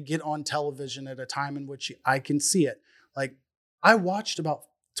mean if they get on television at a time in which I can see it. Like, I watched about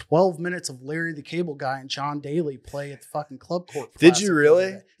 12 minutes of Larry the Cable Guy and John Daly play at the fucking club court. Did Classic you the other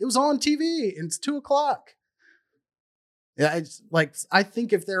really? day. It was on TV and it's 2:00. Yeah, it's like, I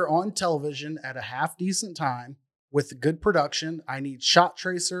think if they're on television at a half decent time with good production, I need shot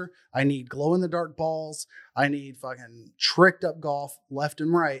tracer, I need glow in the dark balls, I need fucking tricked up golf left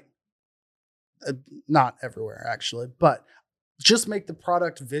and right. Not everywhere actually, but just make the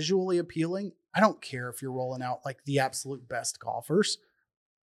product visually appealing. I don't care if you're rolling out like the absolute best golfers.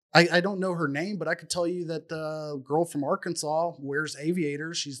 I don't know her name, but I could tell you that the girl from Arkansas wears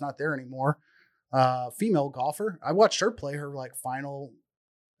aviators. She's not there anymore. Female golfer. I watched her play her like final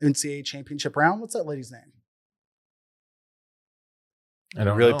NCAA championship round. What's that lady's name? I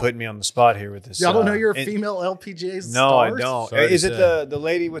don't really know. putting me on the spot here with this. Y'all don't know your and- female LPGA No, stars? I don't. Sorry to Is it say. the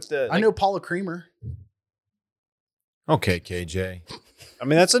lady with the? I know Paula Creamer. Okay, KJ. I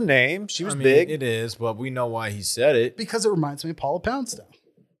mean, that's a name. She was I mean, big. It is, but we know why he said it. Because it reminds me of Paula Poundstone.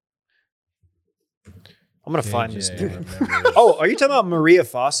 I'm gonna find this. KJ, dude. remember Oh, are you talking about Maria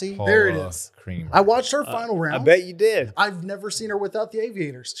Fossey? There it Paula is. Creamer. I watched her final I round. bet you did. I've never seen her without the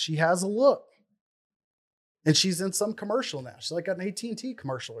aviators. She has a look. And she's in some commercial now. She's like an AT&T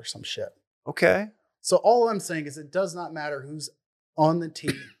commercial or some shit. Okay. So all I'm saying is it does not matter who's on the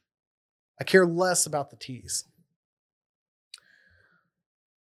tee. I care less about the tees.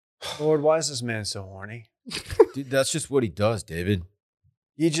 Lord, why is this man so horny? Dude, that's just what he does, David.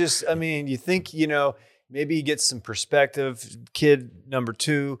 You just, I mean, you think, maybe he gets some perspective, kid number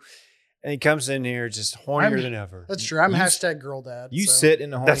 2, and he comes in here just hornier than ever. That's true. I'm You- hashtag girl dad. You so. sit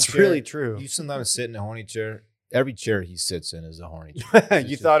in a horny That's chair. really true. You sometimes sit in a horny chair. Every chair he sits in is a horny chair.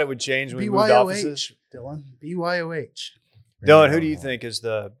 You thought it would change when we moved offices? BYOH, Dylan. BYOH. Dylan, who do you think is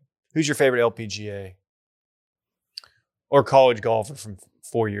who's your favorite LPGA or college golfer from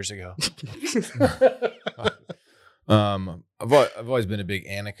 4 years ago? I've always been a big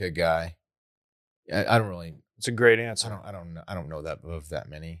Annika guy. I don't really. It's a great answer. I don't know that of that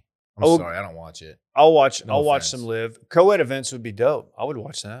many. I'm Oh, sorry, I don't watch it. I'll watch No watch offense. some live. Co-ed events would be dope. I would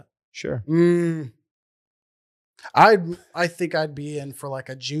watch that. Sure. I think I'd be in for like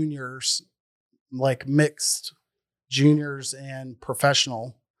a juniors, like mixed juniors and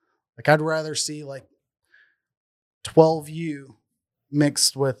professional. Like I'd rather see like 12U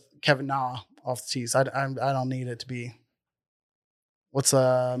mixed with Kevin Na off the tees. I don't need it to be what's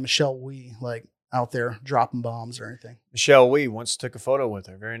Michelle Wee like out there dropping bombs or anything. Michelle Wee once took a photo with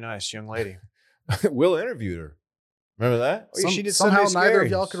her. Very nice young lady. Will interviewed her. Remember that? She did somehow Sunday neither of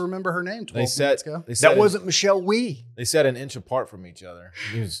Scaries. y'all could remember her name 12 minutes ago. That wasn't Michelle Wee. They sat an inch apart from each other.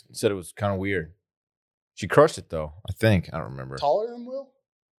 He said it was kind of weird. She crushed it though. I think. I don't remember. Taller than Will?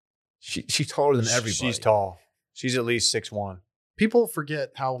 She's taller than everybody. She's tall. She's at least 6'1". People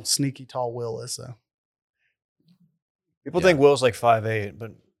forget how sneaky tall Will is, though. People think Will's like 5'8",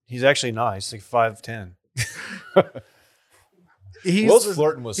 but he's actually not. He's like 5'10". Will's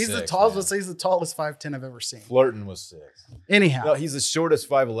flirting was he's 6. The tallest. He's the tallest 5'10" I've ever seen. Flirting was 6. Anyhow, No, he's the shortest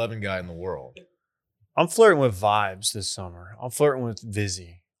 5'11" guy in the world. I'm flirting with vibes this summer. I'm flirting with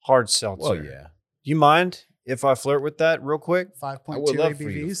Vizzy. Hard seltzer. Well, yeah. Do you mind if I flirt with that real quick? 5.2 I would love for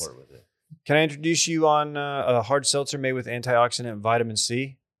you to ABVs. flirt with it. Can I introduce you on a hard seltzer made with antioxidant vitamin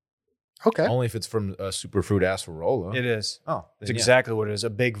C? Okay. Only if it's from Superfruit Acerola. It is. Oh, It's exactly what it is. A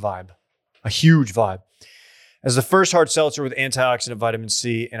big vibe. A huge vibe. As the first hard seltzer with antioxidant vitamin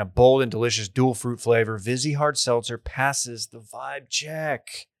C and a bold and delicious dual fruit flavor, Vizzy Hard Seltzer passes the vibe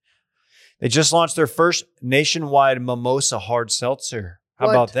check. They just launched their first nationwide mimosa hard seltzer. How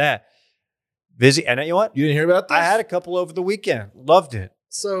What? about that? Vizzy, and you know what? You didn't hear about this? I had a couple over the weekend. Loved it.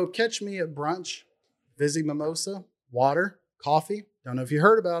 So catch me at brunch, Vizzy Mimosa, water, coffee. Don't know if you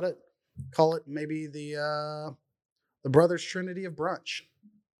heard about it. Call it maybe the Brothers Trinity of brunch.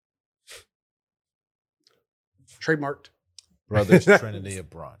 Trademarked. Brothers Trinity of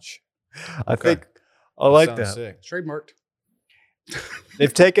Brunch. I Okay. think I like Sounds that. sick. Trademarked.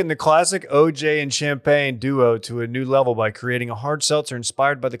 They've taken the classic OJ and champagne duo to a new level by creating a hard seltzer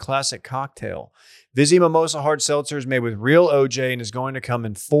inspired by the classic cocktail. Vizzy Mimosa Hard Seltzer is made with real OJ and is going to come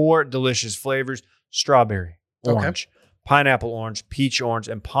in 4 delicious flavors: strawberry, orange, pineapple orange, peach orange,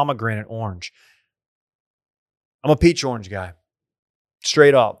 and pomegranate orange. I'm a peach orange guy.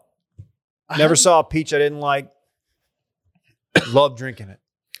 Straight up. Never saw a peach I didn't like. Love drinking it.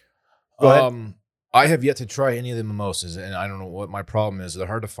 Go ahead. I have yet to try any of the mimosas, and I don't know what my problem is. They're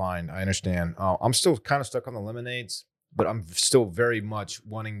hard to find. I understand. I'm still kind of stuck on the lemonades, but I'm still very much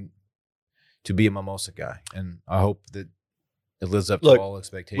wanting to be a mimosa guy, and I hope that it lives up Look, to all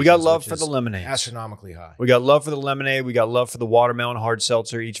expectations. We got love which for the is lemonades. astronomically high. We got love for the lemonade. We got love for the watermelon hard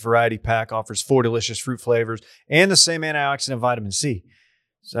seltzer. Each variety pack offers 4 delicious fruit flavors and the same antioxidant vitamin C.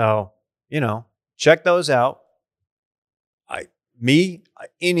 So, check those out.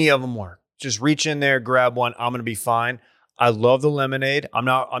 Any of them work. Just reach in there, grab one. I'm going to be fine. I love the lemonade. I'm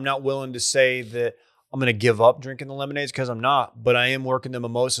not willing to say that I'm going to give up drinking the lemonades because I'm not, but I am working the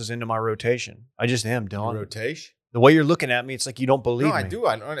mimosas into my rotation. I just am, Dylan. Rotation? The way you're looking at me, it's like you don't believe No, I me. do.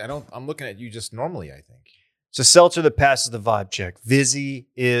 I don't. I'm looking at you just normally, I think. It's a seltzer that passes the vibe check. Vizzy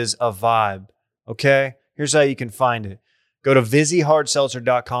is a vibe. Okay? Here's how you can find it. Go to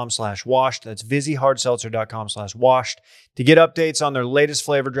VizzyHardSeltzer.com/washed. That's VizzyHardSeltzer.com/washed. To get updates on their latest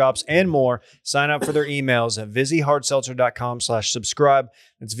flavor drops and more, sign up for their emails at VizzyHardSeltzer.com/subscribe.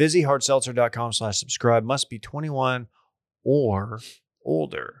 That's VizzyHardSeltzer.com/subscribe. Must be 21 or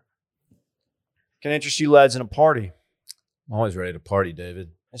older. Can interest you lads in a party. I'm always ready to party, David.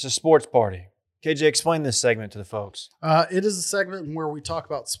 It's a sports party. KJ, explain this segment to the folks. It is a segment where we talk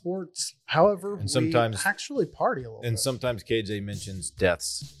about sports. However, And sometimes- we actually party a little And bit. sometimes KJ mentions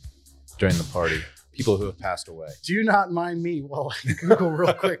deaths during the party. People who have passed away. Do not mind me while I Google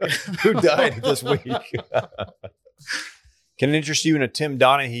real quick. Who died this week? Can interest you in a Tim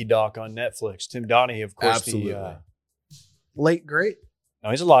Donaghy doc on Netflix. Tim Donaghy, of course. Absolutely. Late, great. No,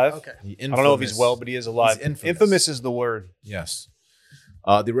 he's alive. Okay. The I don't know if he's infamous- well, but he is alive. He's infamous. Infamous is the word. Yes.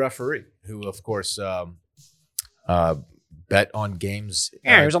 The referee, who of course bet on games.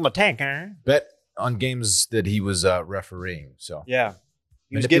 on the tank, huh? Bet on games that he was refereeing. So Yeah.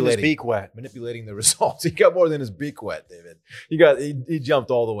 He was getting his Manipulating. beak wet. manipulating the results. He got more than his beak wet, David. He jumped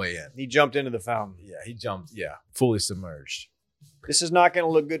all the way in. He jumped into the fountain. Yeah, he jumped. Yeah, fully submerged. This is not going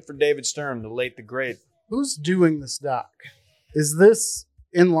to look good for David Stern, the late, the great. Who's doing this doc? Is this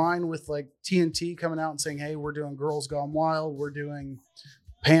in line with like TNT coming out and saying, hey, we're doing Girls Gone Wild, we're doing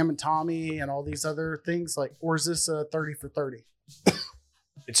Pam and Tommy and all these other things? Like, or is this a 30 for 30?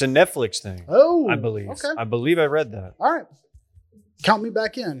 It's a Netflix thing, Oh, I believe. Okay. I believe I read that. All right. Count me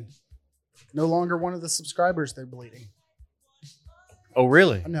back in. No longer one of the subscribers they're bleeding. Oh,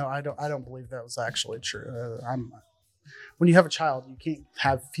 really? No, I don't believe that was actually true. When you have a child, you can't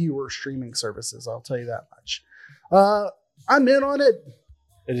have fewer streaming services. I'll tell you that much. I'm in on it.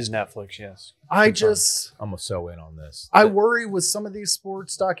 It is Netflix, yes. I'm so in on this. I worry with some of these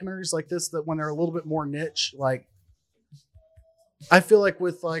sports documentaries like this that when they're a little bit more niche, like I feel like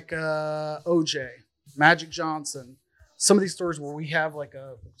with like OJ, Magic Johnson, some of these stories where we have like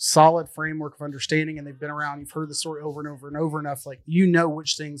a solid framework of understanding and they've been around, you've heard the story over and over and over enough, like you know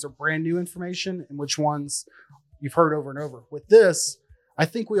which things are brand new information and which ones you've heard over and over. With this, I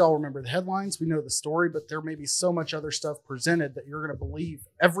think we all remember the headlines, we know the story, but there may be so much other stuff presented that you're going to believe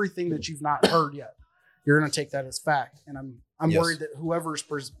everything that you've not heard yet. You're going to take that as fact. And I'm worried that whoever's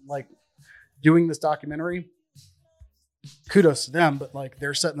like doing this documentary, kudos to them, but like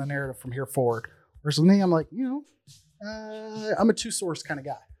they're setting the narrative from here forward. Whereas with me, I'm like, I'm a two-source kind of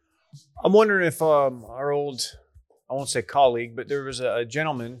guy. I'm wondering if our old, I won't say colleague, but there was a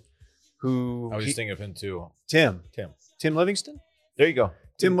gentleman who I was just thinking of him too. Tim Livingston. There you go.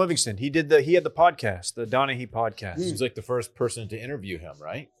 Tim Livingston. He had the podcast, the Donahue podcast. He was like the first person to interview him,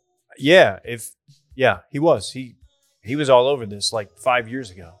 right? Yeah. He was. He was all over this like 5 years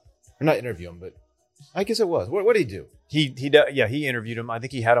ago. Or not interview him, but I guess it was. What did he do? He interviewed him. I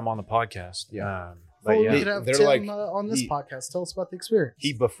think he had him on the podcast. Yeah. But we could have Tim on this podcast. Tell us about the experience.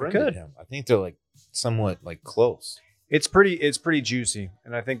 He befriended him. I think they're like somewhat like close. It's pretty juicy,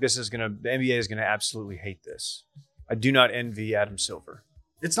 and I think the NBA is gonna absolutely hate this. I do not envy Adam Silver.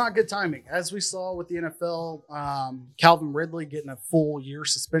 It's not good timing. As we saw with the NFL, Calvin Ridley getting a full year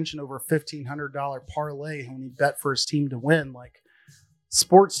suspension over a $1,500 parlay when he bet for his team to win. Like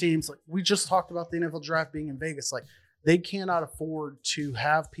sports teams, like we just talked about the NFL draft being in Vegas, like they cannot afford to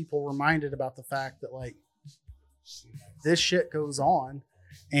have people reminded about the fact that like this shit goes on.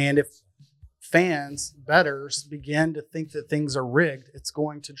 And if fans, bettors begin to think that things are rigged, it's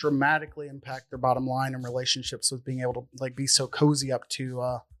going to dramatically impact their bottom line and relationships with being able to like be so cozy up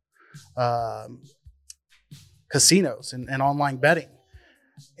to casinos and online betting.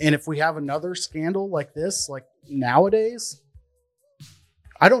 And if we have another scandal like this, like nowadays,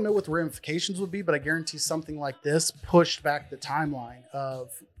 I don't know what the ramifications would be, but I guarantee something like this pushed back the timeline of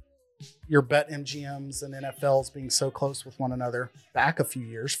your bet MGMs and NFLs being so close with one another back a few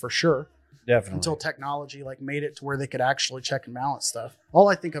years for sure. Definitely. Until technology like made it to where they could actually check and balance stuff. All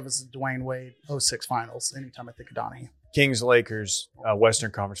I think of is the Dwayne Wade 06 finals anytime I think of Donahue. Kings Lakers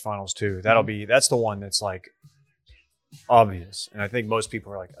Western Conference Finals too. That's the one that's like obvious. And I think most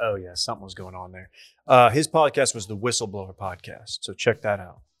people are like, oh yeah, something was going on there. His podcast was the Whistleblower Podcast. So check that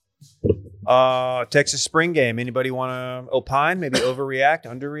out. Texas spring game. Anybody want to opine? Maybe overreact,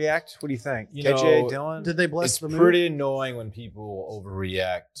 underreact? What do you think? KJ, Dylan? Did they bless the mood? It's pretty annoying when people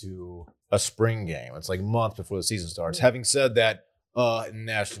overreact to a spring game. It's like months before the season starts. Having said that,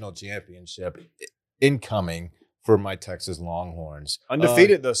 national championship incoming for my Texas Longhorns.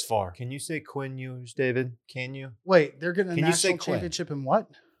 Undefeated thus far. Can you say Quinn Ewers, David? Can you? Wait, they're getting a Can you say national Quinn? championship in what?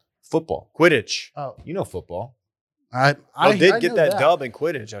 Football. Quidditch. Oh, You know football. I did get know that dub in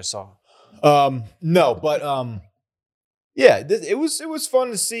Quidditch, I saw. No, but yeah, it was fun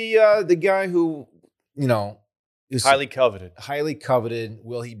to see the guy who, is Highly coveted.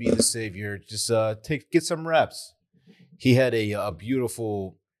 Will he be the savior? Just get some reps. He had a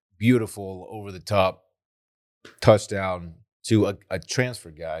beautiful over the top touchdown to a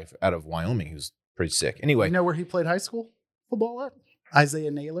transfer guy out of Wyoming who's pretty sick. Anyway, You know where he played high school football at?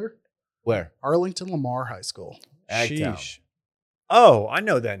 Isaiah Naylor, where? Arlington Lamar High School. Agtown. Sheesh. Oh, I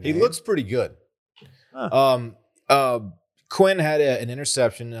know that name. He looks pretty good. Huh. Quinn had an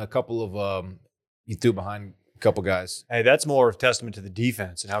interception, a couple of he threw behind a couple guys. Hey, that's more of a testament to the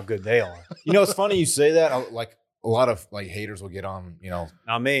defense and how good they are. It's funny you say that. Like a lot of like haters will get on,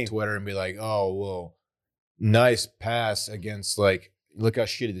 Not me. Twitter and be like, "Oh, well, nice pass against like look how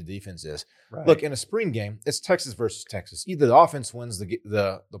shitty the defense is." Right. Look, in a spring game, it's Texas versus Texas. Either the offense wins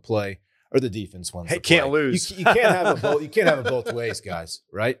the play or the defense wins. Hey, the play. can't lose. You can't have it both. You can't have it both ways, guys.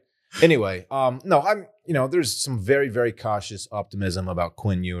 Right? Anyway, no, I'm. There's some very, very cautious optimism about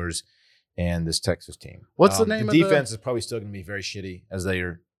Quinn Ewers and this Texas team. What's the name of the defense is probably still going to be very shitty as they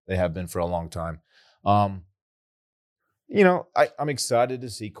have been for a long time. I'm excited to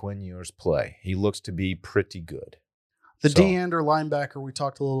see Quinn Ewers play. He looks to be pretty good. The D-ender linebacker we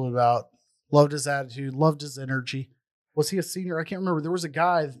talked a little bit about. Loved his attitude, loved his energy. Was he a senior? I can't remember. There was a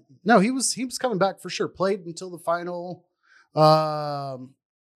guy. No, he was coming back for sure. Played until the final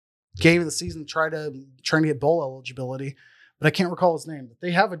game of the season, trying to get bowl eligibility. But I can't recall his name. But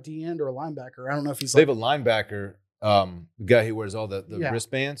they have a D-end or a linebacker. I don't know if he's they have a linebacker, the guy who wears all the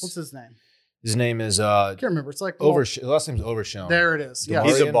wristbands. What's his name? His name is I can't remember. It's like his last name's Overshown. There it is. Yeah,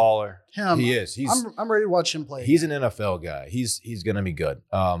 He's a baller. him. He is. I'm ready to watch him play. He's an NFL guy. He's going to be good.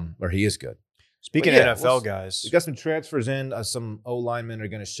 Or he is good. Speaking But yeah, of NFL guys, We got some transfers in. Some O linemen are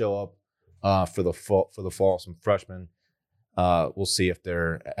going to show up for the fall. Some freshmen. We'll see if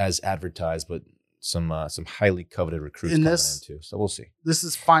they're as advertised, but some highly coveted recruits coming in too. So we'll see. This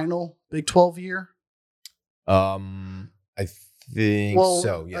is final Big 12 year. I think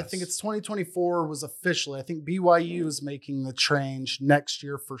so. Yes. I think it's 2024 was officially. I think BYU is making the change next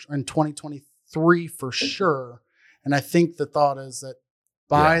year in 2023 for sure. And I think the thought is that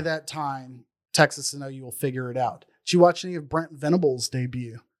by that time, Texas and OU will figure it out. Did you watch any of Brent Venables'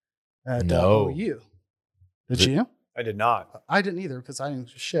 debut at OU? Did you? I did not. I didn't either because I didn't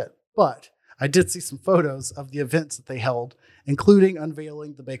do shit. But I did see some photos of the events that they held, including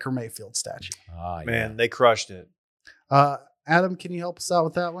unveiling the Baker Mayfield statue. Man, they crushed it. Adam, can you help us out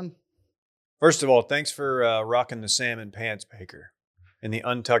with that one? First of all, thanks for rocking the salmon pants, Baker, and the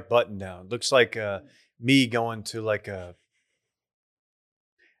untucked button down. Looks like me going to like a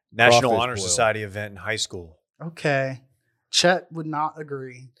National Honor Society event in high school. Okay. Chet would not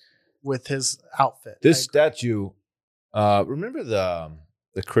agree with his outfit. This statue, remember the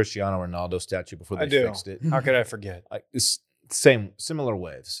Cristiano Ronaldo statue before they fixed it? How could I forget? It's similar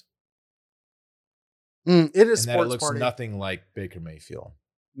waves. It is and sports it looks party. nothing like Baker Mayfield.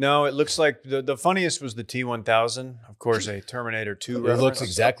 No, it looks like the funniest was the T-1000. Of course, a Terminator 2 It reference. looks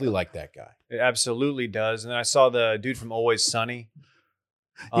exactly like that guy. It absolutely does. And then I saw the dude from Always Sunny.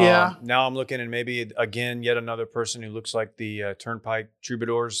 Yeah. Now I'm looking, and maybe again, yet another person who looks like the Turnpike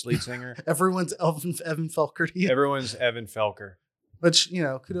Troubadours lead singer. Everyone's Evan Felker. Everyone's Evan Felker. Which,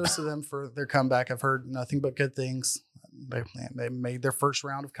 kudos to them for their comeback. I've heard nothing but good things. They made their first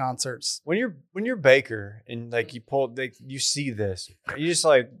round of concerts. When you're Baker and like you see this, you just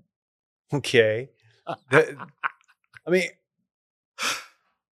like, okay. I mean,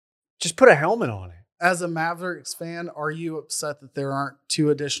 just put a helmet on it. As a Mavericks fan, are you upset that there aren't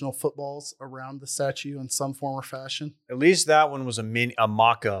 2 additional footballs around the statue in some form or fashion? At least that one was a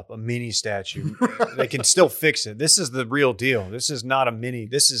mock-up, a mini statue. They can still fix it. This is the real deal. This is not a mini.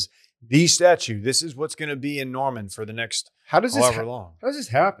 This is the statue. This is what's going to be in Norman for the next however long. How does this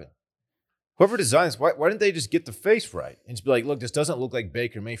happen? Whoever designs, why didn't they just get the face right and just be like, look, this doesn't look like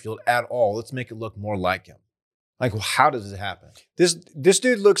Baker Mayfield at all. Let's make it look more like him. Like, well, how does it happen? This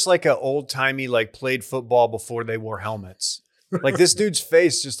dude looks like an old-timey, like, played football before they wore helmets. Like, this dude's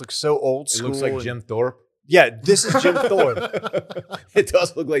face just looks so old school. It looks like Jim Thorpe. Yeah, this is Jim Thorpe. It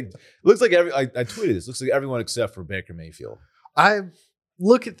does look like. Looks like I tweeted this. Looks like everyone except for Baker Mayfield. I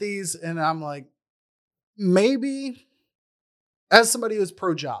look at these and I'm like, maybe as somebody who's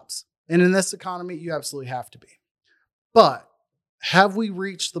pro jobs, and in this economy, you absolutely have to be. But have we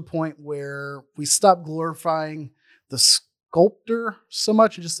reached the point where we stop glorifying the sculptor so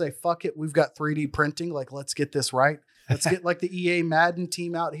much and just say, fuck it, we've got 3D printing. Like, let's get this right. Let's get like the EA Madden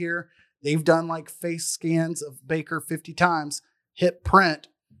team out here. They've done like face scans of Baker 50 times, hit print,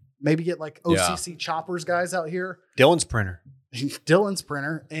 maybe get like OCC choppers guys out here. Dylan's printer. Dylan's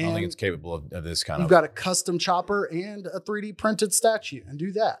printer. And I don't think it's capable of this kind you've of. got a custom chopper and a 3D printed statue and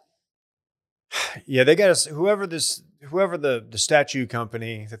do that. Yeah, they got us. Whoever the statue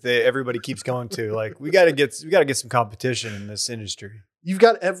company that everybody keeps going to, like we got to get some competition in this industry. You've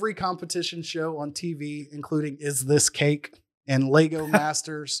got every competition show on TV, including Is This Cake and Lego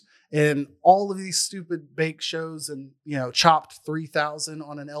Masters and all of these stupid bake shows and Chopped 3000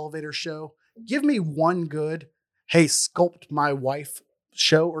 on an elevator show. Give me one good, hey, sculpt my wife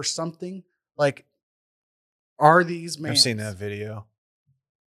show or something. Like, are these man? I've seen that video.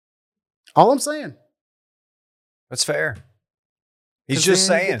 All I'm saying. That's fair. He's just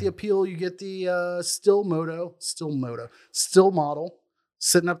saying. You get the appeal. You get the still model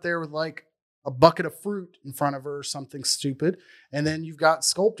sitting up there with like a bucket of fruit in front of her or something stupid. And then you've got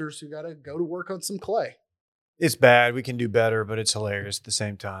sculptors who got to go to work on some clay. It's bad. We can do better, but it's hilarious at the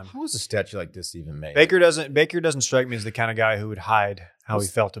same time. How was a statue like this even made? Baker doesn't strike me as the kind of guy who would hide how he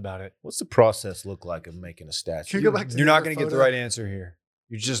felt about it. What's the process look like of making a statue? Can you go back to You're not going to get the right answer here.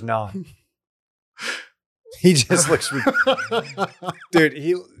 You're just not. He just looks, dude.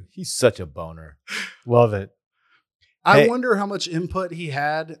 He's such a boner. Love it. I wonder how much input he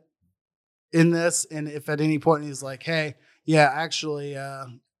had in this, and if at any point he's like, "Hey, yeah, actually,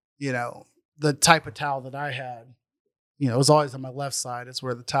 the type of towel that I had, it was always on my left side. It's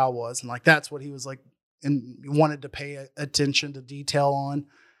where the towel was, and like that's what he was like, and wanted to pay attention to detail on,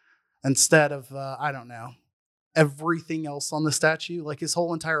 instead of I don't know, everything else on the statue, like his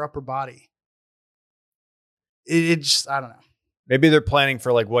whole entire upper body." It just, I don't know. Maybe they're planning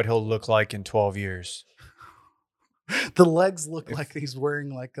for like what he'll look like in 12 years. The legs look like he's wearing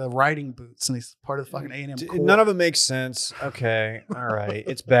like riding boots and he's part of the fucking A&M Corps. None of it makes sense. Okay. All right.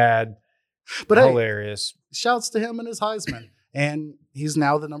 It's bad. But hey, hilarious. shouts to him and his Heisman. And he's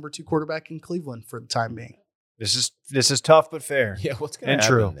now the number 2 quarterback in Cleveland for the time being. This is tough but fair. Yeah, what's going to And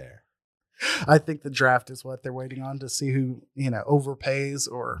happen true. there? I think the draft is what they're waiting on to see who, overpays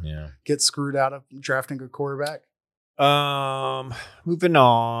or Yeah. gets screwed out of drafting a quarterback. Moving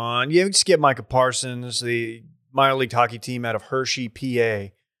on. Yeah, we just get Micah Parsons, the minor league hockey team out of Hershey,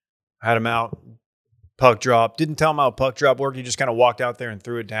 PA. Had him out. Puck drop. Didn't tell him how puck drop worked. He just kind of walked out there and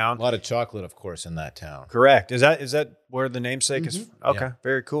threw it down. A lot of chocolate, of course, in that town. Correct. Is that where the namesake is? Okay, Yeah.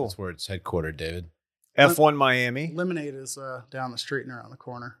 very cool. That's where it's headquartered, David. F1 Miami. Lemonade is down the street and around the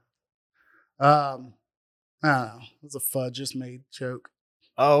corner. I don't know. It was a fudge just made joke.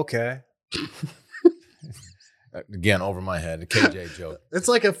 Oh, okay. Again, over my head. A KJ joke. It's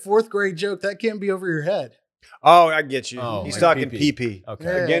like a 4th grade joke. That can't be over your head. Oh, I get you. Oh, He's like talking PP. PP. Okay.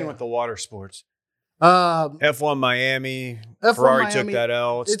 Yeah. Again with the water sports. F1 F1 Miami. F1 Ferrari Miami, took that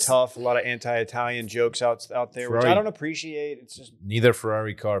L. It's it's- tough. A lot of anti-Italian jokes out there, which Ferrari- I don't appreciate. It's just Neither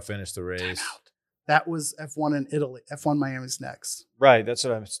Ferrari car finished the race. That was F1 in Italy. F1 Miami's next. right. That's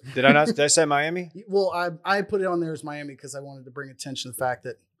what did I not? Did I say Miami? Well, I put it on there as Miami because I wanted to bring attention to the fact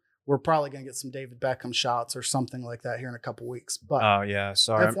that we're probably going to get some David Beckham shots or something like that here in a couple weeks. But Oh yeah.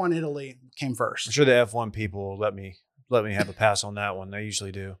 Sorry. F1 Italy came first. I'm sure the F1 people will let me have a pass on that one. They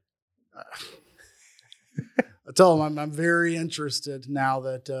usually do. I tell them I'm very interested now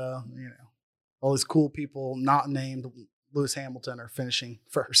that all these cool people not named Lewis Hamilton are finishing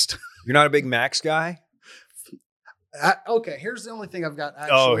first. You're not a big Max guy? Okay, here's the only thing I've got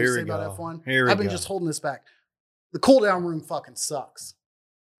actually to here say we about go. F1. Here we I've been go. just holding this back. The cool down room fucking sucks.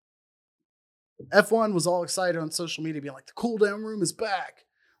 F1 was all excited on social media being like, the cool down room is back.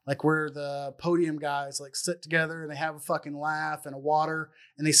 Like where the podium guys like sit together and they have a fucking laugh and a water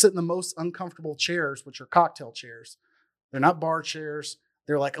and they sit in the most uncomfortable chairs, which are cocktail chairs. They're not bar chairs.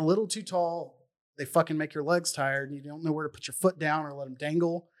 They're like a little too tall. They fucking make your legs tired and you don't know where to put your foot down or let them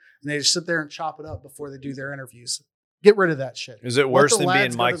dangle. And they just sit there and chop it up before they do their interviews. Get rid of that shit. Is it Let worse the than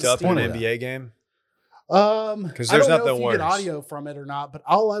lads being go to mic'd the up in an steam. NBA game? 'Cause there's I don't know nothing if you worse. get audio from it or not, but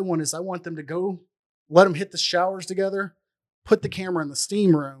all I want is I want them to go let them hit the showers together, put the camera in the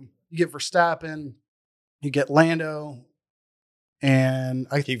steam room. You get Verstappen, you get Lando, and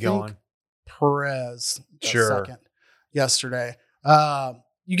I Keep think going. Perez got Sure. second yesterday.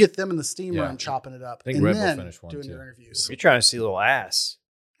 You get them in the steam Yeah. room chopping it up, I think and Red Bull then finished one, doing too. their interviews. You're trying to see a little ass.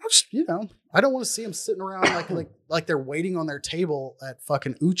 I just, I don't want to see them sitting around like they're waiting on their table at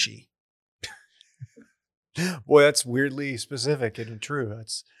fucking Uchi. Boy, that's weirdly specific and true.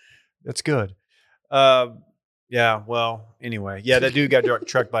 That's good. Yeah, well, anyway. Yeah, that dude got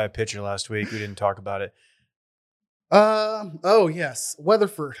trucked by a pitcher last week. We didn't talk about it. Oh yes,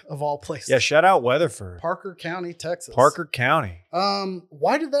 Weatherford of all places. Yeah, shout out Weatherford. Parker County, Texas. Parker County.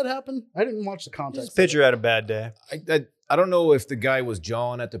 Why did that happen? I didn't watch the This context. pitcher had a bad day. I don't know if the guy was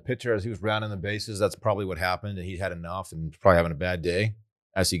jawing at the pitcher as he was rounding the bases. That's probably what happened, and he had enough and probably having a bad day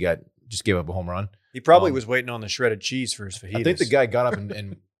as he just gave up a home run. He probably Um, was waiting on the shredded cheese for his fajitas. I think the guy got up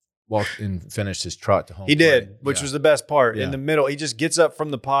and walked and finished his trot to home. He did, plate. which Yeah. was the best part. Yeah. In the middle, he just gets up from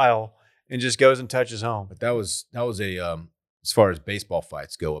the pile and just goes and touches home. But that was a as far as baseball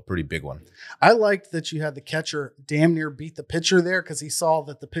fights go, a pretty big one. I liked that you had the catcher damn near beat the pitcher there because he saw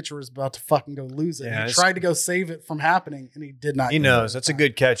that the pitcher was about to fucking go lose it. Yeah, He it's- tried to go save it from happening, and he did not. He do it knows at that's a the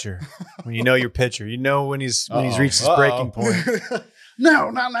good catcher. When you know your pitcher, you know when he's Uh-oh. reached his Uh-oh. breaking point. time.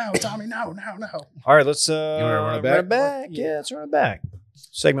 No, Tommy, no. All right, let's wanna run it run back? Yeah, let's run it back.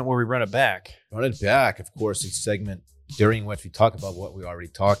 Segment where we run it back. Run it back, of course, it's a segment during which we talk about what we already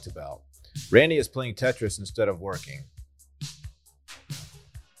talked about. Randy is playing Tetris instead of working.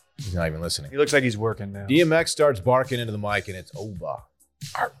 He's not even listening. He looks like he's working now. DMX starts barking into the mic and it's over.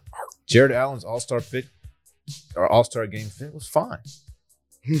 Jared Allen's All-Star game fit was fine.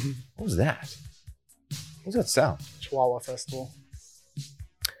 What was that? What was that sound? Chihuahua Festival.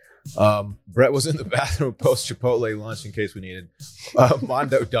 Brett was in the bathroom post Chipotle lunch in case we needed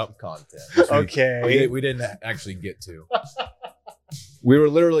Mondo dump content. which Okay. we didn't actually get to. We were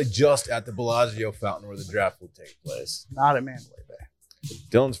literally just at the Bellagio fountain where the draft will take place. Not at Mandalay Bay.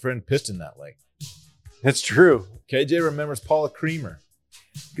 Dylan's friend pissed in that lake. That's true. KJ remembers Paula Creamer.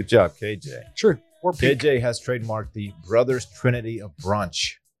 Good job, KJ. True. Or pink. KJ has trademarked the Brothers Trinity of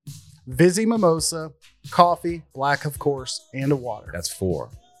brunch. Vizzy mimosa, coffee, black of course, and a water. That's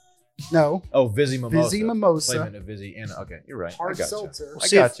 4. No, Oh, Vizzy Mimosa. Vizzy Mimosa. Flavor of Vizzy and okay, you're right. hard I gotcha. seltzer. I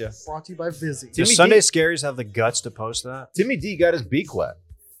gotcha. Brought to you by Vizzy. Timmy Does Sunday D- Scaries have the guts to post that? Timmy D got his beak wet.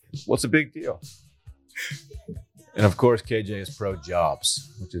 What's the big deal? And of course, KJ is pro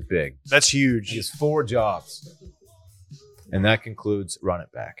jobs, which is big. That's He huge. has 4 jobs. And that concludes Run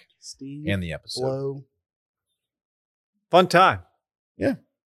It Back Steve, and the episode. Blow, Fun time.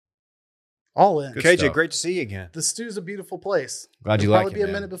 all in. Good KJ, stuff. great to see you again. The stew's a beautiful place. Glad you It'll like probably it, be a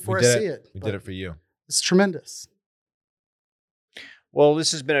man. minute before We I did see it. We but did it for you. It's tremendous. Well,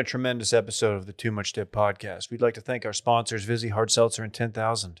 this has been a tremendous episode of the Too Much Dip podcast. We'd like to thank our sponsors, Vizzy, Hard Seltzer, and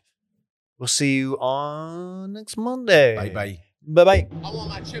 10,000. We'll see you on next Monday. Bye-bye. Bye-bye. I want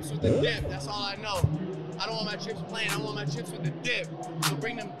my chips with the dip. That's all I know. I don't want my chips plain. I want my chips with the dip. So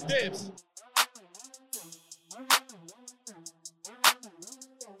bring them dips.